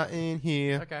 Getting hot in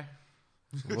here. Okay.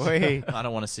 Wait. I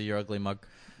don't want to see your ugly mug.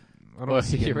 I don't Well, want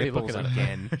to see you're your already nipples looking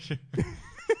at it. again.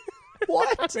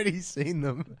 What? I've already seen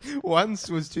them. Once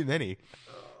was too many.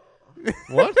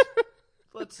 What?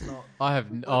 Let's not. I have.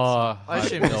 I I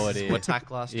assume have no this idea. were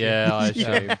tack last year. Yeah, I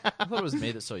assume. I thought it was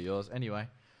me that saw yours. Anyway,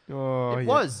 Oh, it yeah.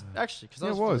 was actually because I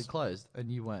Yeah, was it fully was. closed and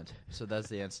you weren't. So that's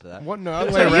the answer to that. What? No,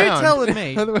 other So way you're around. telling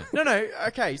me? Other way- No.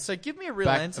 Okay, so give me a real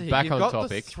Back- answer here. back You've on got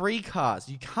topic. the 3 cars.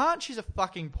 You can't choose a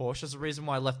fucking Porsche. That's the reason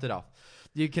why I left it off.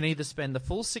 You can either spend the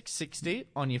full 660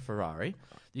 on your Ferrari.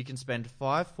 You can spend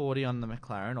 540 on the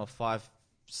McLaren or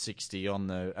 560 on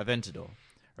the Aventador.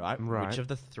 Right? Right. Which of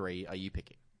the 3 are you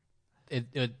picking?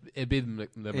 It'd be the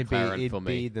It'd McLaren be, for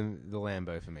me. the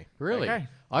Lambo for me. Really? Okay.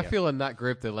 I feel in that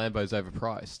group the Lambo's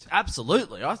overpriced.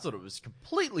 Absolutely. I thought it was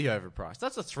completely overpriced.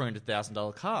 That's a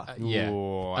 $300,000 car. Yeah.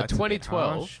 Ooh, A that's a bit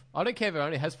 2012. harsh. I don't care if it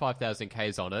only has 5,000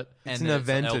 Ks on it. It's And an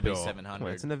then Aventador. It's an LB700. Well,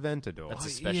 it's an Aventador. That's a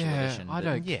special yeah, edition. I that-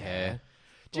 don't Yeah. care.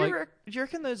 Do you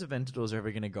reckon those Aventadors are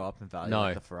ever going to go up in value No.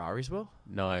 like the Ferraris will?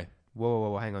 No.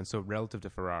 Whoa, hang on. So relative to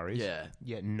Ferraris? Yeah.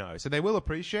 Yeah, no. So they will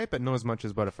appreciate, but not as much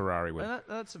as what a Ferrari will. And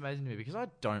that's amazing to me because I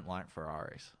don't like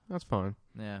Ferraris. That's fine.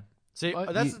 Yeah. See, I-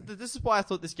 this is why I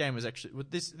thought this game was actually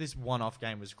this one-off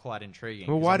game was quite intriguing.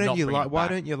 Well, 'cause why I'm don't not you bringing like? it Why back.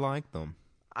 don't you like them?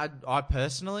 I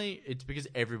personally, it's because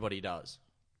everybody does.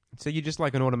 So you're just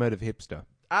like an automotive hipster.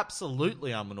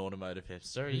 Absolutely, I'm an automotive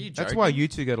hipster. Are you joking? That's why you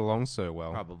two get along so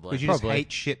well. Probably. Because you just Probably.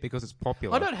 hate shit because it's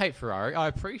popular. I don't hate Ferrari. I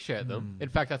appreciate them. In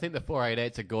fact, I think the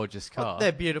 488's a gorgeous car.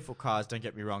 They're beautiful cars. Don't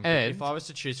get me wrong. But And- if I was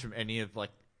to choose from any of those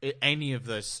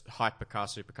hypercar,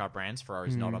 supercar brands,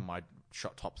 Ferrari's not on my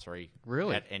shot top 3.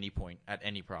 Really? At any point, at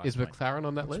any price. Is point. McLaren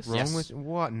on that list? Wrong Yes. with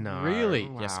what? No. Really?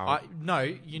 Wow. Yes. No,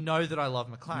 you know that I love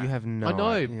McLaren. You have no. I know,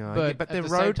 idea. but the at the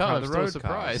same road time, car, I'm the still road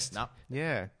surprised. No,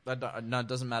 Yeah. no, it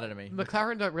doesn't matter to me.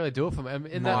 McLaren don't really do it for me.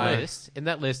 In My-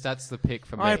 that list, that's the pick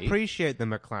for me. I appreciate the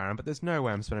McLaren, but there's no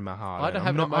way I'm spending my heart. I on don't it.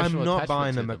 have an I'm not, emotional I'm not attachment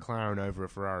buying to a them. McLaren over a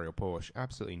Ferrari or Porsche.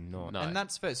 Absolutely not. No. And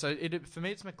that's fair. So for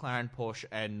me, it's McLaren, Porsche,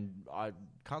 and I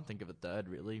can't think of a third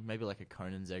really. Maybe like a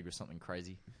Koenigsegg or something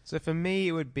crazy. So for me,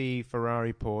 it would be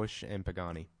Ferrari, Porsche, and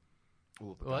Pagani.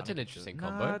 Ooh, Well, that's an Pagani. interesting No,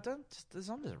 combo. don't. The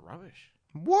Zondas are rubbish.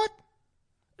 What?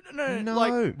 No.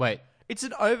 No. Wait, It's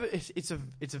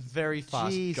a very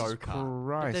fast Jesus go kart.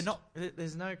 Christ. They're not.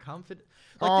 There's no comfort.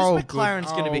 Like Oh, this McLaren's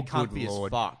good- going to be oh, good comfy as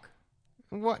Lord. fuck.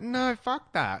 What? No,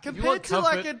 fuck that. want Compared to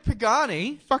like a comfort?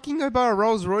 Pagani. Fucking go buy a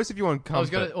Rolls Royce if you want I was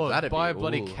comfort. going to That'd buy a be-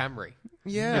 bloody ooh. Camry.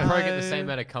 Yeah. You probably get the same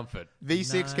amount of comfort.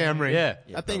 V6 No. Camry. Yeah.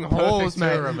 That thing Perfect hauls,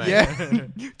 man. tourer, mate.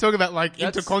 Yeah. Talk about like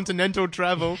That's- intercontinental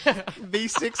travel.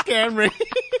 V6 Camry.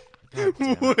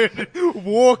 Would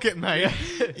walk it, mate.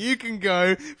 You can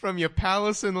go from your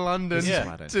palace in London Yeah.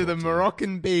 why I don't to the talk to you.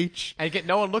 Moroccan beach And you get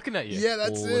no one looking at you. Yeah,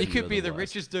 that's Oh, it. You could You're be the the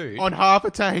worst. richest dude. on half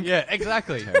a tank. Yeah,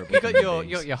 exactly. Terrible You got human your,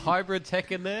 beings. your hybrid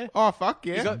tech in there. Oh, fuck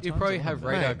yeah. You probably have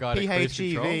radar Mate, guided cruise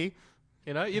control. PHEV.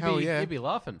 You know, Hell yeah. you'd be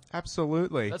laughing.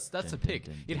 Absolutely. That's a pick.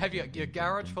 You'd have your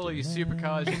garage full of your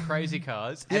supercars, your crazy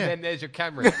cars, Yeah. and then there's your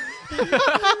Camry.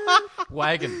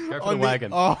 Wagon. Go for the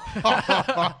wagon. Oh.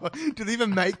 Do they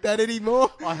even make that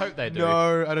anymore? I hope they do.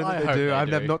 No, I don't I think hope they do. they I've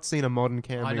do. not seen a modern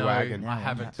Camry I know. wagon. I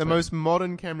haven't. The most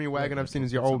modern Camry wagon I've seen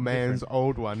is your old man's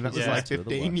old one. That was Yeah. like Two of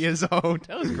the 15 worst. years old.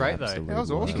 That was great though. That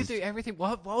was awesome. You could do everything.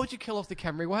 Why would you kill off the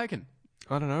Camry wagon?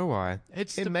 I don't know why.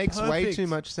 It's It the makes way perfect- too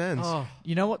much sense. Oh,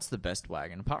 You know what's the best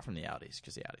wagon apart from the Audis?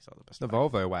 Because the Audis are the best. The wagon.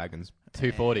 Volvo wagons.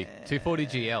 240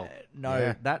 GL. No,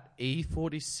 Yeah. that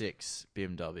E46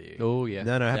 BMW. Oh yeah.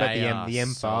 No, how about They are the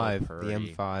M5? so The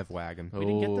pretty. M5 wagon. We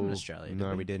didn't get them in Oh. Australia. Did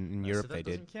No, we didn't. In Oh, Europe so they that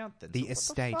did. doesn't count then. The So what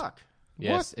estate. fuck?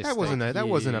 Yes, What? That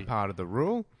wasn't a yeah. part of the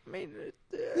rule. I mean,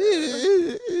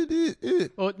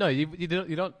 Well, no, you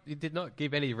did not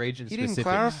give any region You didn't specifics.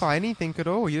 clarify anything at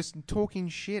all. You're just talking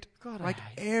shit God, like I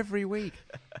hate every week.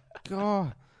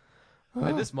 God,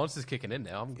 Mate, this monster's kicking in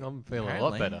now. I'm feeling a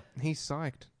lot Apparently. better. he's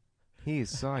psyched. He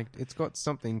is psyched. It's got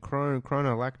something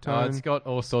chronolactone. Oh, it's got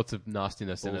all sorts of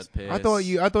nastiness in Balls it. piss, I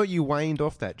thought you waned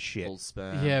off that shit. full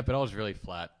sperm. Yeah, but I was really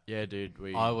flat. Yeah, dude.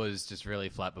 We I was just really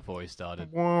flat before we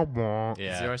started. Wah, wah.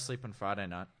 Yeah, zero sleep on Friday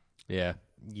night. yeah,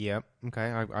 Yep. Okay,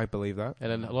 I believe that.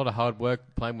 and then a lot of hard work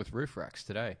playing with roof racks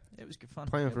today. It was good fun.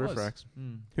 Playing with It roof was. racks.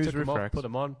 Mm. Who's Took roof them off, racks? put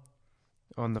them on.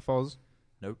 On the Foz.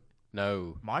 Nope.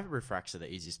 No, My roof racks are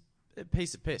the easiest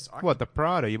piece of piss. What, the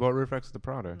Prado? You bought roof racks at the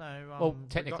Prado? No. Well, we got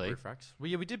technically. roof racks.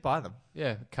 We did buy them.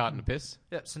 yeah, carton of piss.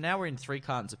 Yeah. So now we're in 3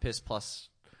 cartons of piss plus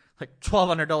like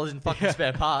 $1,200 in fucking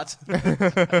spare parts.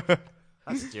 That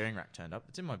steering rack turned up.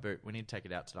 It's in my boot. We need to take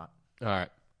it out tonight. All right.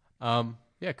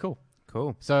 Yeah, cool.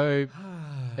 Cool. So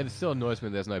it still annoys me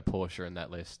there's no Porsche in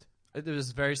that list. It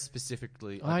was very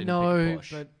specifically. I didn't know, pick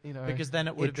Porsche. but you know, Because then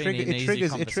it would It, have been an easy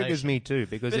triggers conversation. me too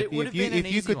because But if it would have you been an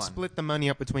if you easy could one. split the money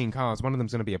up between cars, one of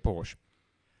them's going to be a Porsche.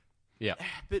 yeah,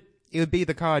 But It would be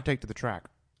the car I'd take to the track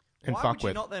and why fuck would you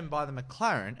with. not then buy the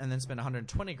McLaren and then spend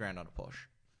 120 grand on a Porsche?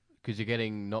 because you're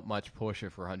getting not much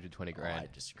Porsche for 120 I grand.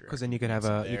 disagree. Because then you could have It's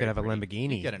a very pretty.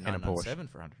 Lamborghini You get a and a Porsche. 997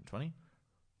 for 120.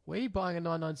 Where are you buying a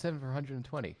 997 for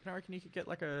 120? I reckon you could get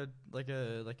like a What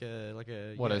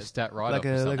yeah. a stat write Like off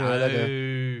or a- something. like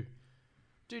No.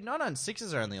 Dude,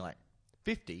 996s are only like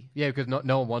 50. Yeah, because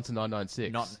no one wants a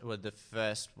 996. Not with the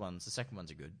first ones. The second ones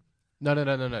are good. No.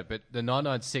 But the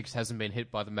 996 hasn't been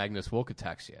hit by the Magnus Walker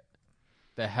tax yet.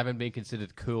 They haven't been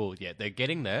considered cool yet. They're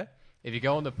getting there. If you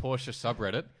go on the Porsche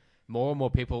subreddit, more and more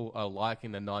people are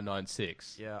liking the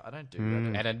 996 Yeah, I don't do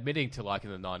Reddit. and admitting to liking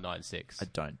the 996. I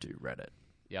don't do Reddit.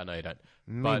 Yeah, I know you don't.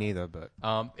 Me But, neither, but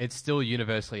it's still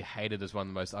universally hated as one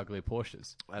of the most ugly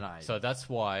Porsches. And I So that's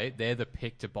why they're the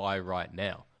pick to buy right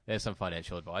now. There's some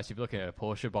financial advice. If you're looking at a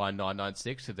Porsche, buy a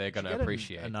 996, so they're going to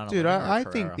appreciate. dude, I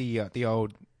think the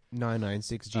old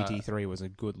 996 GT3 was a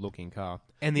good looking car,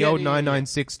 and the Yeah, old yeah.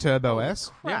 996 Turbo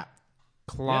S, Yeah,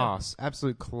 class,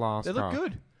 absolute class. they look car.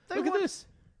 good. Look at this.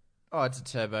 Oh, it's a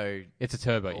turbo. It's a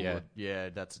turbo, yeah. forward. Yeah,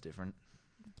 that's different.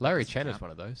 Larry Chen is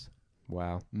one of those.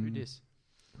 Wow. Who dis?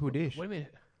 Who dish? What do you mean?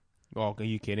 Oh, are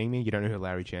you kidding me? You don't know who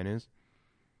Larry Chen is,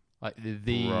 Like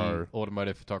the Bro.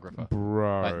 automotive photographer.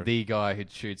 bro? Like the guy who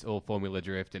shoots all Formula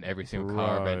Drift in every single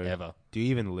car Bro. event ever. Do you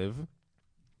even live?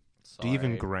 Do you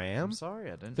even I'm Graham?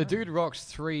 sorry, I don't The know. dude rocks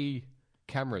 3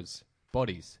 cameras,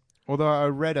 bodies. Although I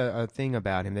read a thing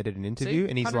about him. They did an interview,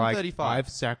 and he's like, 135. I've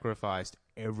sacrificed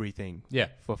everything Yeah.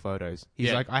 for photos. He's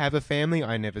Yeah. like, I have a family,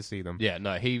 I never see them. Yeah,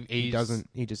 no, he Doesn't,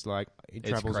 he just like, he It's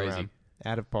travels crazy. around,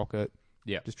 out of pocket,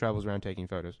 Yeah. just travels around taking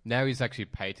photos. Now he's actually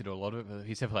paid to do a lot of it.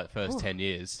 He said for like the first 10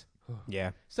 years.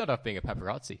 Yeah. Started off being a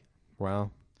paparazzi.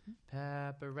 Wow.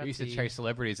 Paparazzi. He used to chase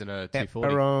celebrities in a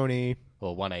 240 Pepperoni.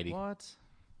 or 180. What?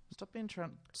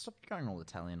 Stop going all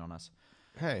Italian on us.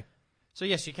 Hey. So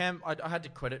yes, you can. I had to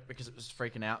quit it because it was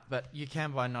freaking out. But you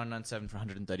can buy 997 for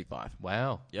 135.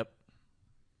 Wow. Yep.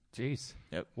 Jeez.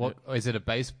 Yep. What is it? A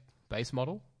base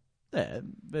model? Yeah,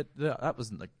 but that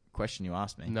wasn't the question you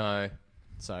asked me. No.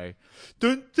 So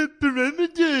don't set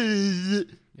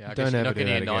parameters. Yeah, I Don't guess you're ever not do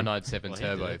getting a that again. 997 Well, he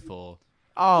turbo did. for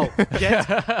Oh, get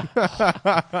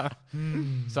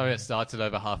something that starts at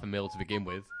over $500,000 to begin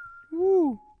with.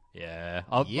 Woo. Yeah.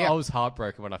 Yeah. I was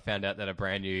heartbroken when I found out that a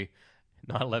brand new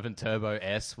 911 Turbo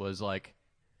S was like,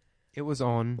 It was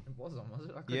on. It was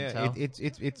it? I couldn't Yeah, tell.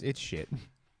 it's shit.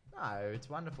 No, it's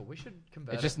wonderful. We should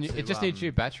convert it just to, it just needs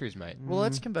new batteries, mate. Well,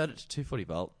 let's convert it to 240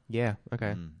 volt. Yeah,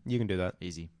 okay. You can do that.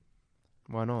 Easy.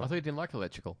 Why I not? thought you didn't like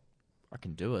electrical. I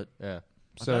can do it. Yeah.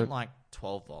 I So- don't like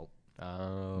 12 volt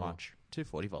Oh. much.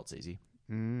 240 volts easy.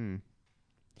 So I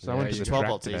Yeah, went to you- the 12 track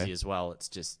volts today. easy as well. It's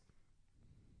just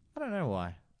I don't know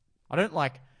why. I don't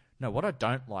like. No, what I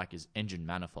don't like is engine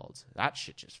manifolds. That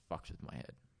shit just fucks with my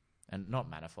head. And not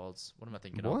manifolds. What am I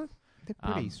thinking of? What?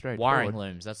 They're pretty straightforward. Wiring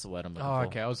looms. That's the word I'm looking Oh, for.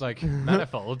 okay. I was like,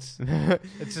 manifolds.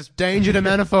 It's just danger to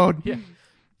manifold. Yeah.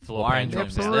 Floor Wiring pan They're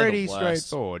looms. drops They're out. pretty the worst.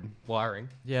 straightforward. Wiring.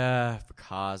 Yeah, for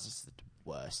cars, it's the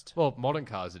worst. Well, modern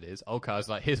cars it is. Old cars,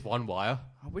 like, here's one wire.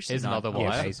 I wish Here's the another I wish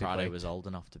wire. the Prado Basically. was old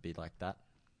enough to be like that.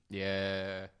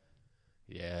 Yeah.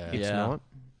 Yeah. It's Yeah. not.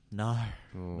 No,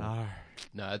 no.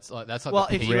 No, it's like, that's like Well,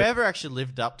 the if peak. you ever actually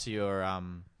lived up to your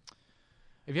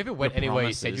If you ever went your anywhere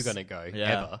you said you're promises, going to go,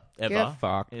 yeah, ever. Get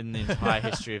fucked. in the entire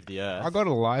history of the earth. I got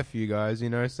a life for you guys. You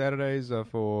know, Saturdays are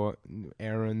for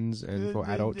errands and for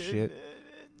adult shit.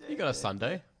 You got a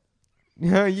Sunday.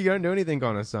 You don't do anything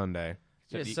on a Sunday.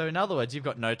 Yeah, so in other words, you've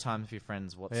got no time for your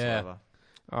friends whatsoever.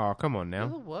 Oh, come on You're the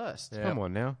now. worst. Yeah. Come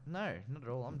on now. No, not at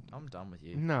all. I'm done with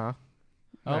you. Nah.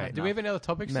 Mate, Do we have any other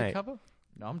topics to Mate. cover?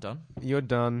 No, I'm done. You're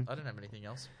done. I don't have anything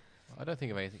else. I don't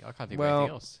think of anything. I can't think of anything Well,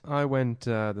 else. I went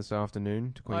this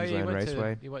afternoon to Queensland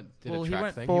Raceway. You went did Well, a he track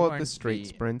went thing. For won't the street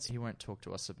sprints. He won't talk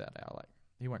to us about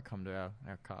he won't come to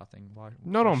our car thing. Why?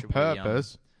 Not why on should we,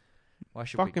 purpose. why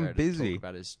should fucking we go to busy. talk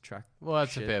about his track? Well,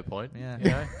 that's shit? a fair point. Yeah. You know?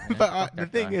 Yeah, But fuck the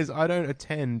that thing guy. is, I don't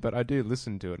attend, but I do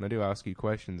listen to it, and I do ask you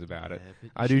questions about it. Yeah, but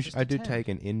you I do. should just I do attend. take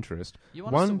an interest. You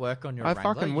want us to One, work on your I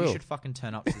Wrangler? fucking You will. should fucking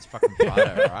turn up to this fucking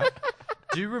Prado, alright?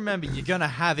 Do remember, you're gonna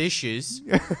have issues.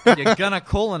 You're gonna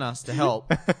call on us to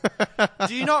help.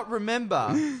 Do you not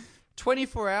remember,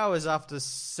 24 hours after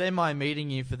semi-meeting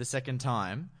you for the second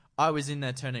time, I was in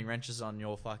there turning wrenches on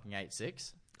your fucking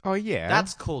 8.6? Oh yeah.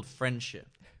 That's called friendship.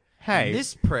 hey. And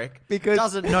this prick Because-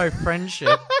 doesn't know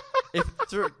friendship.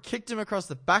 Kicked him across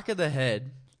the back of the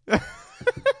head.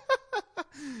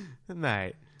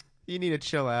 Mate, you need to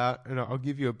chill out, and I'll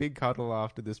give you a big cuddle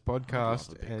after this podcast.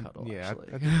 love a big and cuddle, yeah, actually.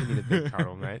 I think you need a big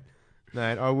cuddle, mate.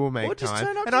 Mate, I will make Or just time.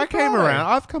 turn up And to I the came Prado. around.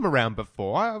 I've come around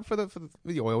before for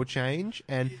the oil change,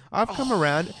 and I've come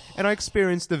around and I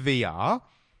experienced the VR.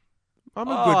 I'm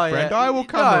a good friend. I will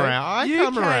come around. you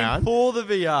come came around. for the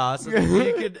VR so that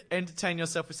you could entertain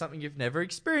yourself with something you've never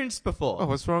experienced before. Oh,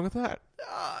 what's wrong with that?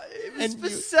 It was and for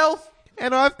you- self.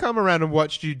 And I've come around and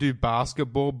watched you do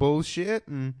basketball bullshit.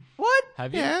 And What?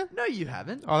 Have you? yeah. No, you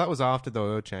haven't. Oh, that was after the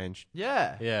oil change.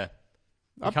 Yeah. Yeah.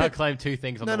 You I can't bet- claim two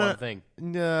things on No, the no. one thing.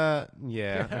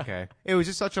 Yeah. Okay. It was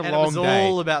just such a And long it was day.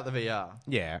 all about the VR.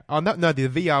 Yeah. Oh, no, the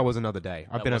VR was another day.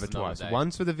 I've That been was over another twice. day.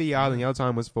 Once for the VR, and the other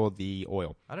time was for the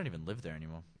oil. I don't even live there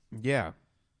anymore. Yeah.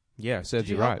 Yeah, serves Did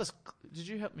you you help right. us? Did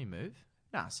you help me move?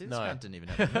 Nah, see, this No. man didn't even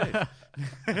help me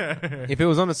move. If it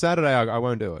was on a Saturday, I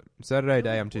won't do it. Saturday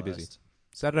day, You're I'm the too busy. worst.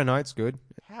 Saturday night's good.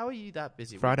 How are you that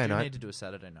busy? Friday we do night. need to do a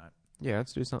Saturday night. Yeah,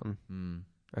 let's do something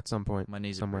at some point. My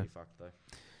knees somewhere. are pretty fucked,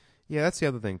 though. Yeah, that's the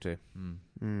other thing, too. So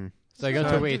you're going to So-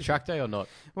 talk about your track day or not?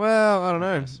 Well, I don't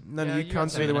know. None Yeah, of you you got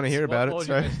cunts 10 really want to minutes. hear about What it. was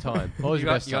So, your best time? What was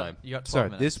your best time? You got 12 so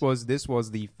minutes. this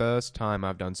was the first time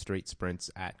I've done street sprints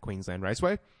at Queensland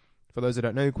Raceway. For those that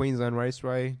don't know, Queensland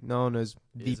Raceway, known as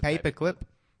the is a paperclip. paperclip.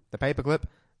 The paperclip.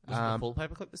 Was it the full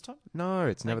paperclip this time? No,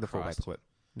 it's never Thank the full Christ. paperclip.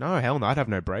 No, hell no. I'd have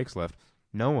no brakes left.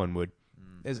 No one would.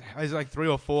 There's like 3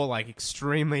 or 4 like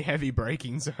extremely heavy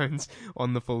braking zones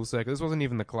on the full circuit. This wasn't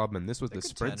even the Clubman. This was They the could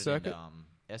sprint turn it circuit.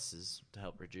 into, S's to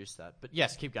help reduce that. But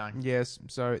yes, keep going. Yes,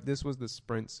 so this was the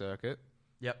sprint circuit,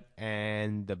 Yep.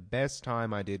 and the best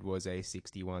time I did was a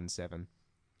 61.7.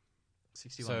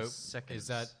 61 So seconds.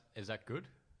 is that good?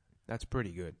 That's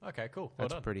pretty good. Okay, cool. Well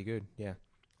That's done. pretty good. Yeah.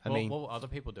 What were other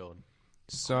people doing?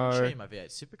 I'll So show you my V8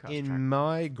 Supercars in track.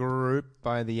 my group,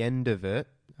 by the end of it,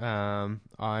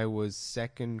 I was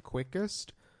second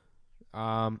quickest.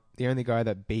 The only guy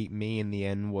that beat me in the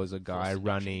end was a guy Forced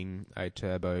running a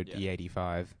turbo Yeah.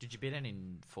 E85. Did you beat any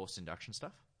forced induction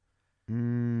stuff?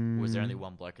 Mm, Or was there only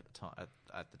one bloke at the time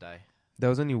at the day?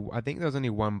 I think there was only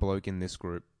one bloke in this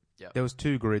group. Yep. There was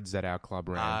 2 grids that our club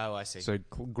ran. Oh, I see. So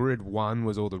grid 1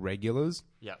 was all the regulars,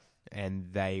 Yeah.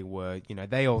 and they were,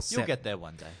 they all You'll set. get there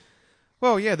one day.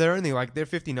 Well, yeah, they're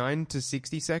 59 to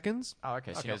 60 seconds. Oh,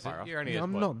 okay. So Okay, you're not so far off. you're only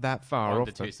I'm what, not that far 1 off.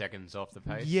 to 2 seconds off the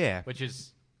pace. Yeah. Which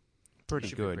is Pretty You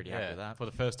should be good. pretty happy with that. for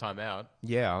the first time out.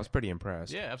 Yeah, I was pretty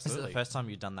impressed. Yeah, Is it absolutely. the first time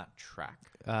you've done that track?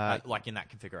 Like in that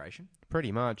configuration?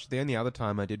 Pretty much. The only other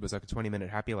time I did was like a 20-minute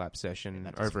happy lap session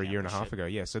that doesn't over a count year and a for half shit. ago.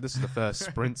 Yeah, so this is the first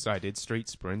sprints I did, street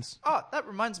sprints. Oh, that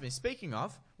reminds me. Speaking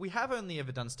of, we have only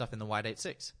ever done stuff in the White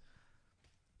 86.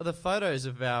 The photos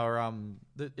of our on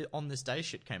this day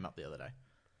shit came up the other day.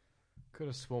 Could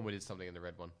have sworn we did something in the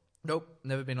red one. Nope,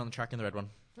 never been on the track in the red one.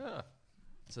 Ah,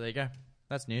 So there you go.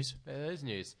 That's news. there is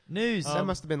news. News. That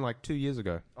must have been like 2 years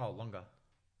ago. Oh, longer.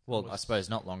 Well, I suppose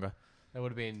not longer. That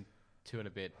would have been 2 and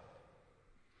a bit.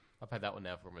 I've had that one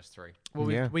now for almost 3.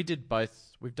 Well, Yeah. we did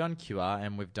both. We've done QR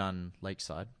and we've done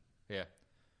Lakeside. Yeah.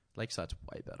 Lakeside's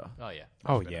way better. Oh, yeah.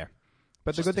 Oh, Much better. yeah.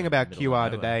 But the Just good thing in the about middle of QR nowhere.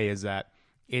 today is that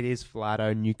it is flatter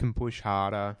and you can push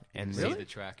harder and See the the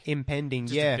track. impending,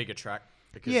 Just yeah. a bigger track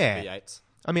because Yeah. of V8s.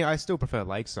 I mean, I still prefer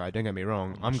Lakeside, don't get me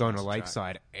wrong. I'm going to nicer track.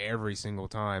 Lakeside every single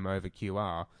time over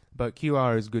QR. But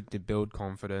QR is good to build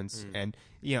confidence. And,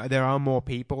 there are more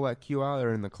people at QR.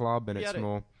 They're in the club and You it's gotta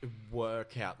more...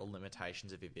 work out the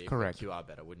limitations of your vehicle. Correct. QR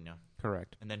better, wouldn't you?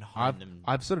 Correct. And then hone I've, them.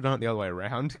 I've sort of done it the other way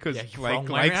around because Yeah, wrong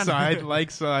way around.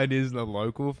 Lakeside is the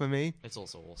local for me. It's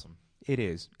also awesome. It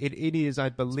is. It is, I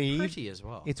believe, Pretty as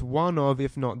well. it's one of,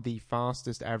 if not the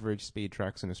fastest average speed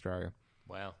tracks in Australia.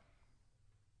 Wow.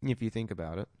 If you think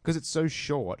about it. Because it's so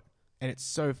short and it's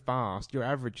so fast, your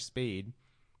average speed,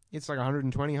 it's like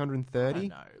 120, I 130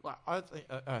 know. Like, I think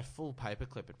a full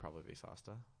paperclip would probably be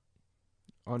faster.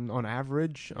 on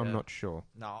average. I'm Yeah. not sure.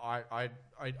 No, I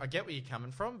get where you're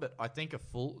coming from, but I think a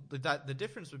full the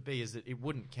difference would be is that it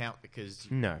wouldn't count because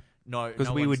No. no, Because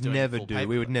no we one's would doing never full do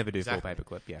Exactly.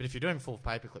 paperclip, yeah. But if you're doing full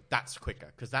paperclip, that's quicker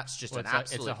because that's just Well, an it's, like,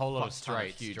 absolute it's a whole lot of fuck ton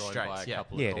straights huge joined straights. by a Yeah.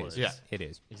 couple Yeah, of it corners. is. Yeah. It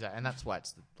is. Exactly, and that's why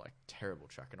it's the terrible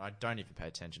track, and I don't even pay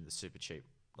attention to the super cheap.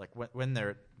 Like when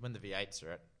the V8s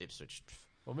are at Ipswich.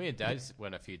 Well, me and Dad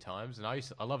went a few times, and I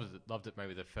loved it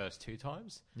maybe the first 2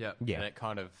 times. Yeah, Yeah. And it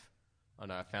kind of, I don't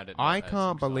know, I found it. I not as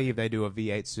can't exciting. believe they do a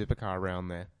V8 supercar around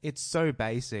there. It's so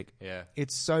basic. Yeah.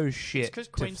 It's so shit. It's because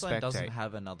to Queensland doesn't spectate.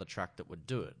 have another track that would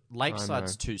do it.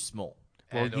 Lakeside's too small.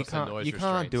 Well, And you also can't. noise You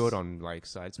can't do it restraints. on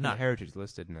Lakeside. It's No. been heritage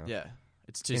listed now. Yeah,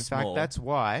 it's too In small. fact, that's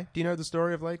why. Do you know the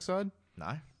story of Lakeside?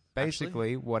 no.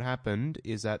 Basically, what happened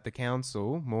is that the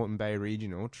council, Moreton Bay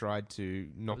Regional, tried to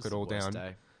knock was it the all worst down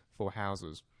day. for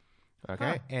houses. Okay,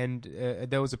 Huh. and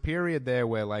there was a period there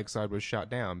where Lakeside was shut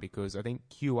down because I think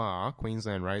QR,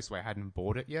 Queensland Raceway, hadn't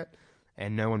bought it yet,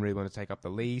 and no one really wanted to take up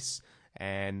the lease.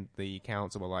 And the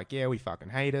council were like, "Yeah, we fucking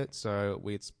hate it, so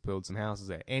let's build some houses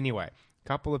there." Anyway, a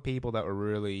couple of people that were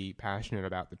really passionate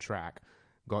about the track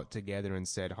got together and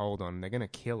said, "Hold on, they're going to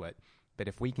kill it, but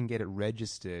if we can get it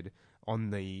registered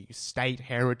on the state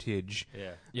heritage."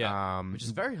 Yeah, which is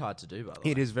very hard to do, by the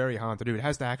way. It is very hard to do. It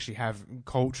has to actually have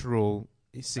cultural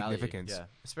Value, significance. yeah,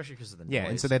 especially because of the Yeah, noise.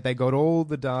 and so they got all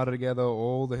the data together,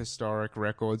 all the historic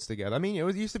records together. I mean,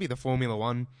 it used to be the Formula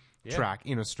One track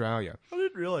in Australia. I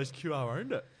didn't realize QR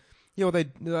owned it. Yeah,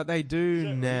 well, they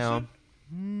do now.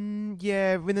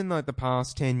 Yeah, within like the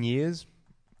past 10 years.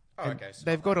 Oh, And okay. So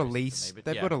they've not got a that recent lease. to me, but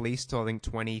They've yeah, got a lease till I think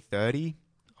 2030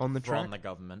 on the track. from the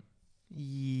government.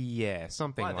 Yeah,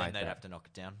 something By like then they'd that. have to knock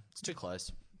it down. It's too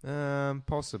close.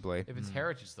 Possibly. If it's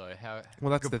heritage, though, how?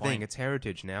 Well, that's Good the thing. point. It's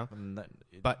heritage now. And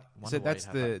But wonder so why that's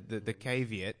you'd have the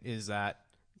caveat is that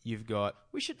you've got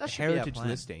we should. That a should be our heritage plan.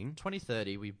 listing.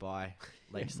 2030, we buy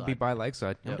Lakeside. Be by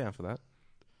Lakeside. I'm Yep. down for that.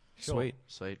 Sure. Sweet.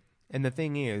 Sweet. And the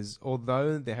thing is,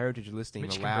 although the heritage listing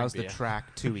Mitch can allows bring the beer.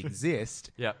 track to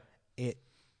exist, Yep.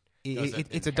 Doesn't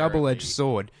it's a double-edged inherently-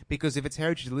 sword because if it's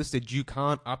heritage listed, you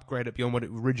can't upgrade it beyond what it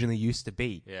originally used to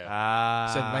be. Yeah.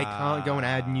 So they can't go and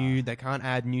add new. They can't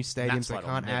add new stadiums. That's They why it'll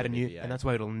can't add never a be new, V8. and that's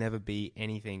why it'll never be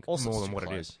anything Also, more it's than too what it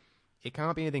close. is. It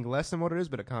can't be anything less than what it is,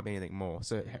 but it can't be anything more.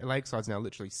 So Lakeside's now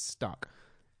literally stuck,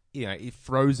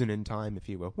 frozen in time, if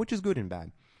you will, which is good and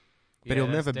bad. But it'll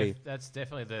that's never be. That's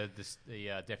definitely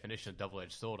the definition of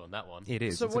double-edged sword on that one. It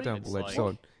is. So It's a what do you- double-edged it's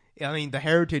sword. I mean, the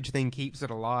heritage thing keeps it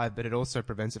alive, but it also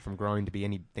prevents it from growing to be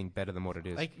anything better than what it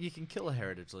is. Like, you can kill a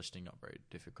heritage listing not very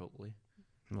difficultly.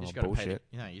 You Oh, just gotta bullshit.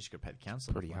 pay you just got to pay the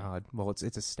council. Pretty hard. Well, it's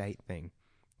a state thing.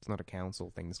 It's not a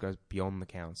council thing. This goes beyond the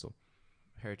council.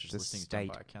 Heritage It's a listings done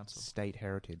state by a council. state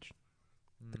heritage.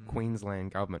 The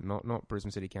Queensland government, not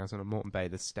Brisbane City Council, not Moreton Bay,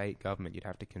 the state government. You'd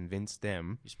have to convince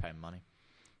them. You just pay 'em money.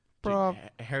 Bro.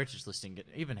 Dude, heritage listing,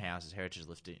 even houses, heritage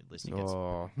listing gets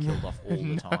Oh, killed off all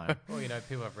the time. Well,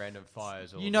 people have random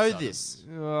fires. You know this.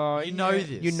 Oh, You know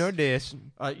this. You know this.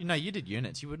 You did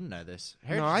units. You wouldn't know this.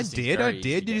 No, I did. I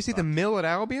did. Did you see the mill at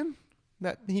Albion?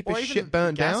 That heap of shit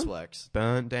burnt down. Gasworks.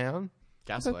 Burnt down.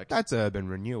 Gasworks. That's urban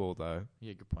renewal, though.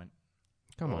 Yeah, good point.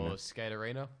 Come on. Or now. Skate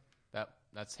Arena.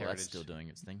 That's Well, heritage. that's still doing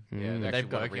its thing. Yeah, Mm. they're They've actually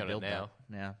got to working on it rebuild now.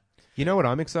 that. Yeah. You know what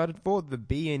I'm excited for? The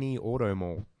B&E Auto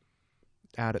Mall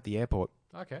out at the airport.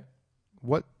 Okay.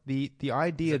 What the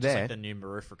idea Is that just there? like the new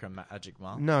Marifrica Magic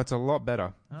Mall? No, it's a lot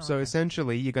better. Oh, So okay.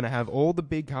 essentially, you're going to have all the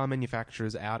big car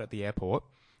manufacturers out at the airport,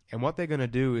 and what they're going to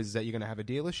do is that you're going to have a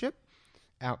dealership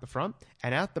out the front,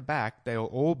 and out the back, they'll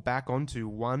all back onto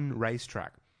one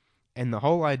racetrack. And the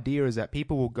whole idea is that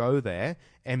people will go there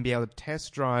and be able to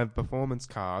test drive performance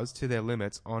cars to their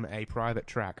limits on a private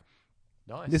track.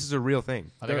 Nice. This is a real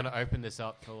thing. Are they going to open this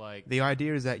up for like? The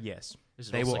idea is that, yes, Is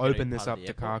it they also will gonna be open this part of up the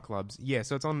to car airport? clubs. Yeah,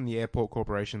 so it's on the Airport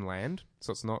Corporation land,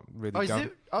 so it's not really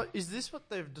Is this what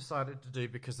they've decided to do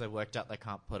because they worked out they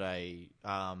can't put a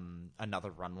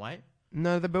another runway?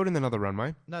 No, they're building another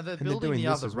runway. No, they're And they're building doing the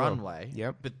this other as well. runway.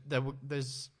 Yep. But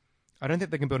there's I don't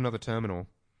think they can build another terminal.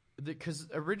 because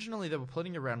originally they were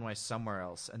putting a runway somewhere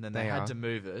else, and then they They had are. to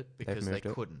move it because they moved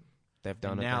it. couldn't. They've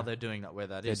done And it. now now. they're doing that where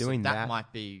that They're is. doing so that that.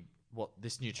 might be what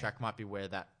this new track might be where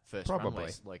that first Probably.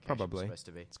 runway's location Probably. is supposed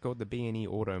to be. It's called the B&E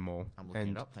Auto Mall. I'm looking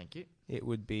and it up. Thank you. it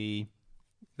would be...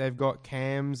 They've got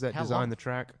cams that How design long? the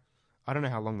track. I don't know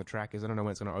how long the track is. I don't know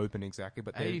when it's going to open exactly,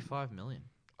 but they 85 million.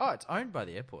 Oh, it's owned by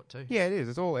the airport too. yeah, it is.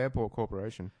 It's all Airport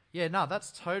Corporation. Yeah, no,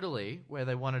 that's totally where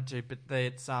they wanted to, but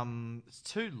it's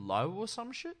too low or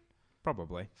some shit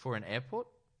Probably. for an airport.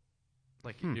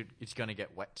 Like it's going to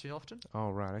get wet too often, Oh,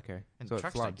 right, okay. and so it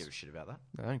trucks don't floods. give a shit about that.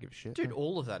 I don't give a shit. Dude,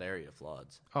 all of that area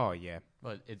floods. Oh, yeah.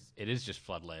 Well, it is just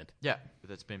floodland. Yeah,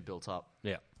 that's been built up.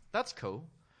 Yeah. That's cool.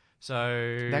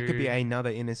 So That could be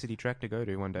another inner city track to go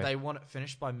to one day. They want it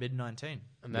finished by mid-19.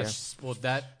 And that's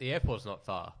the airport's not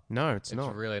far. No, it's It's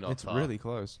not. really not It's far. really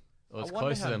close. Well, it's I wonder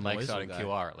closer how than noise Lakeside will and go.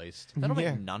 QR at least. That'll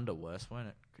Yeah. make Nunda worse, won't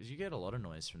it? Because you get a lot of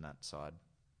noise from that side,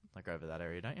 like over that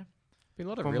area, don't you? Been a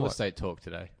lot of From real what? estate talk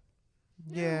today.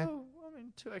 Yeah. well, I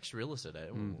mean, 2 extra real estate. that's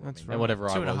I mean, right. And whatever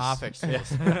I was. 2.5 extra real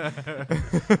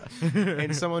estate.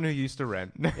 And someone who used to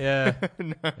rent. Yeah.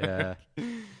 Yeah.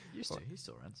 He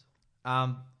still rents.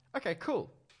 Okay, cool.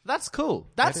 That's cool.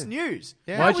 That's is. news.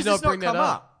 Yeah. How Why'd has you not this bring that come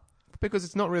up? Because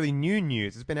it's not really new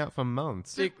news. It's been out for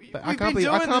months. Dude, But we've been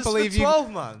doing this for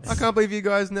 12 months. I can't believe you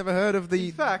guys never heard of the.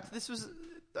 In fact, this was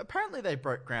apparently they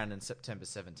broke ground in September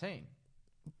 17.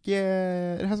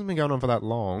 Yeah, it hasn't been going on for that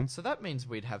long. So that means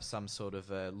we'd have some sort of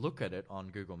a look at it on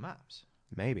Google Maps.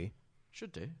 Maybe.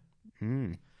 Should do.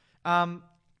 Hmm.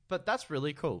 But that's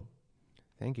really cool.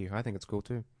 Thank you. I think it's cool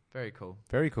too. Very cool.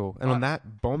 Very cool. And on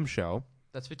that bombshell,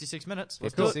 That's 56 minutes.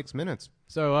 Let's do it. 56 minutes.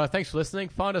 So thanks for listening.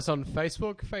 Find us on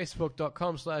Facebook,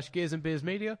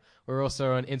 facebook.com/gearsandbeersmedia. We're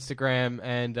also on Instagram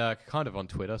and kind of on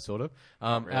Twitter, sort of.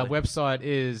 Our really. website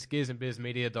is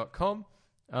gearsandbeersmedia.com.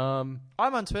 I'm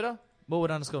on Twitter,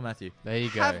 Morwood_Matthew. There you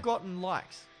go. Have gotten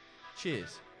likes.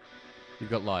 Cheers. You've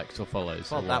got likes or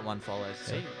follows. Well, or that what? one follows.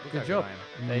 See, look Good how job.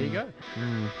 I am. There you go.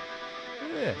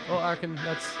 Yeah. Well, I reckon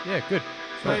that's good.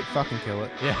 Fucking kill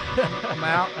it. Yeah. I'm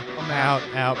out.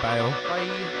 Out, bail. Bye.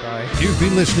 Bye. You've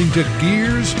been listening to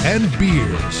Gears and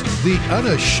Beers, the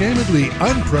unashamedly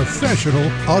unprofessional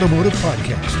automotive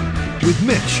podcast with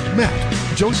Mitch, Matt,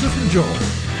 Joseph, and Joel.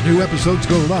 New episodes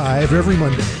go live every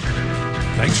Monday.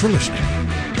 Thanks for listening.